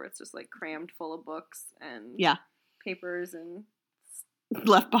office where it's just like crammed full of books and Yeah. papers and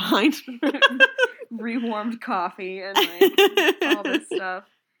Left behind. rewarmed coffee and like all this stuff.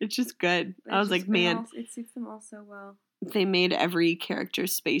 It's just good. It's I was like, just- man, it suits them all so well. they made every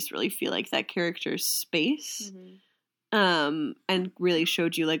character's space really feel like that character's space. Mm-hmm. And really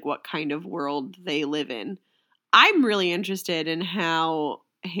showed you like what kind of world they live in. I'm really interested in how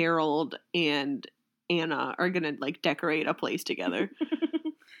Harold and Anna are gonna like decorate a place together.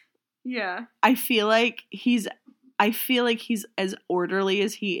 Yeah. I feel like he's as orderly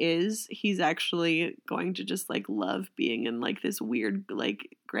as he is. He's actually going to just like love being in like this weird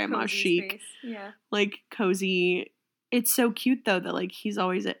like grandma Cozy chic, space. Yeah. like cozy. It's so cute though that like he's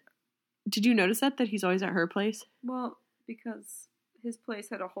always at. Did you notice that he's always at her place? Well, because his place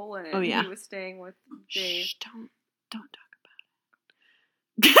had a hole in it. Oh, and yeah. He was staying with Dave. Shh, don't talk about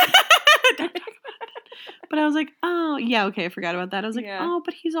it. Don't talk about it. But I was like, oh yeah, okay, I forgot about that. I was like, Yeah. oh,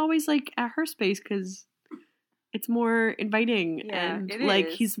 but he's always like at her space because it's more inviting Yeah, and it like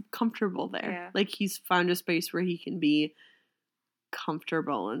is. he's comfortable there. Yeah. Like he's found a space where he can be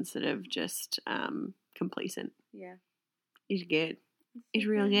comfortable instead of just complacent. Yeah. He's good. He's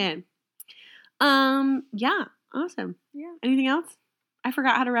real good. good. Yeah, awesome. Yeah. Anything else? I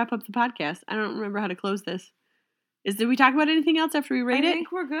forgot how to wrap up the podcast. I don't remember how to close this. Did we talk about anything else after we rate I it?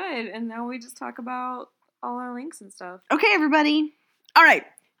 think we're good. And now we just talk about all our links and stuff. Okay, everybody. All right.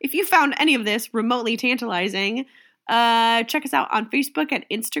 If you found any of this remotely tantalizing, check us out on Facebook and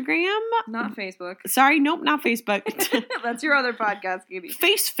Instagram. Not Facebook. Sorry, nope, not Facebook. That's your other podcast, Gaby.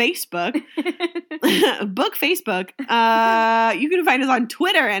 Facebook. Book Facebook. You can find us on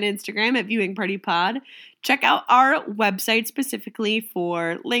Twitter and Instagram at Viewing Party Pod. Check out our website specifically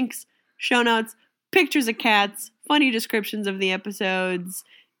for links, show notes, pictures of cats, funny descriptions of the episodes,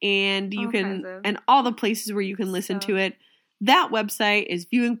 and you All can kinds of and all the places where you can listen to it. That website is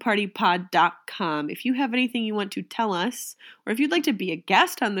viewingpartypod.com. If you have anything you want to tell us, or if you'd like to be a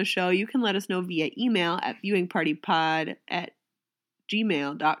guest on the show, you can let us know via email at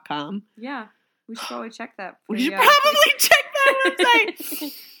viewingpartypod@gmail.com. Yeah. We should probably check that. We for should you. probably check that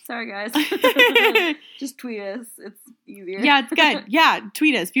website. Sorry, guys. Just tweet us. It's easier. Yeah, it's good. Yeah,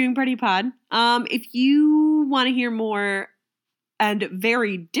 tweet us, Viewing Party Pod. If you want to hear more and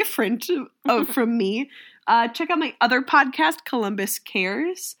very different from me, check out my other podcast, Columbus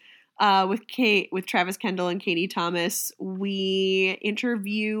Cares, with Travis Kendall and Katie Thomas. We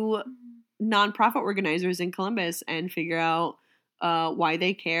interview nonprofit organizers in Columbus and figure out why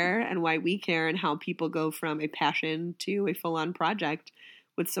they care and why we care and how people go from a passion to a full-on project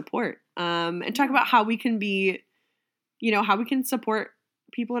with support. And talk about how we can be, how we can support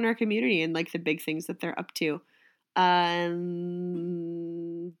people in our community and like the big things that they're up to.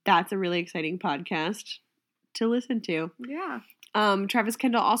 That's a really exciting podcast to listen to. Yeah. Travis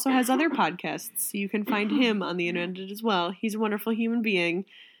Kendall also has other podcasts. You can find him on the internet as well. He's a wonderful human being.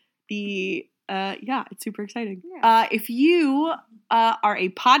 It's super exciting. Yeah. If you are a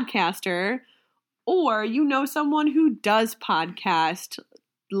podcaster or you know someone who does podcast,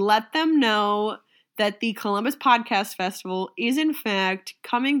 let them know that the Columbus Podcast Festival is in fact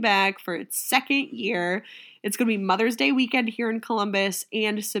coming back for its second year. It's going to be Mother's Day weekend here in Columbus,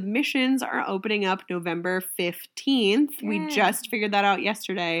 and submissions are opening up November 15th. We just figured that out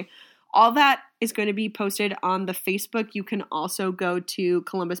yesterday. All that is going to be posted on the Facebook. You can also go to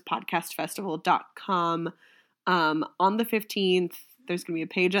columbuspodcastfestival.com on the 15th. There's going to be a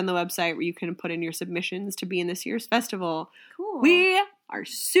page on the website where you can put in your submissions to be in this year's festival. Cool. We are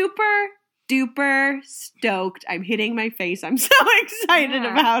super duper stoked. I'm hitting my face. I'm so excited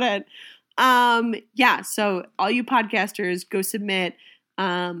about it. So all you podcasters, go submit.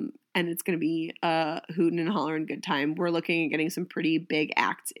 And it's going to be a hootin' and hollerin' good time. We're looking at getting some pretty big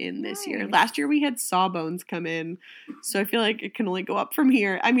acts in this year. Last year we had Sawbones come in, so I feel like it can only go up from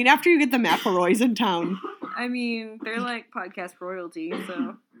here. I mean, after you get the McElroys in town. I mean, they're like podcast royalty,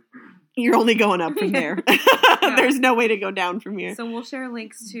 so. You're only going up from there. There's no way to go down from here. So we'll share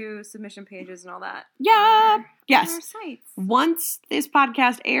links to submission pages and all that. Yeah. On Yes. our sites. Once this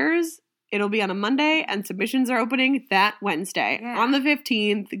podcast airs, it'll be on a Monday, and submissions are opening that Wednesday. Yeah. On the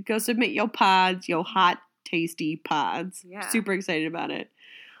 15th, go submit your pods, your hot, tasty pods. Yeah. Super excited about it.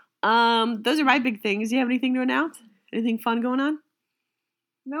 Those are my big things. Do you have anything to announce? Anything fun going on?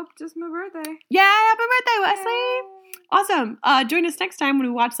 Nope, just my birthday. Yeah, happy birthday, Wesley! Awesome. Join us next time when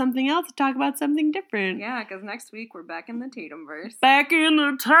we watch something else and talk about something different. Yeah, because next week we're back in the Tatumverse. Back in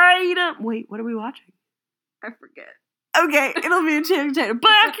the Tatum. Wait, what are we watching? I forget. Okay, it'll be a Channing Tatum.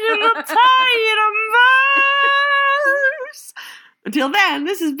 Back in the Tatumverse. Until then,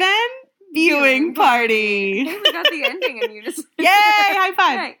 this has been Viewing Party. Hey, we got the ending in unison. Yay! High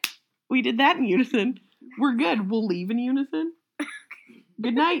five. Right. We did that in unison. We're good. We'll leave in unison.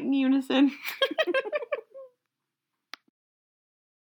 Good night in unison.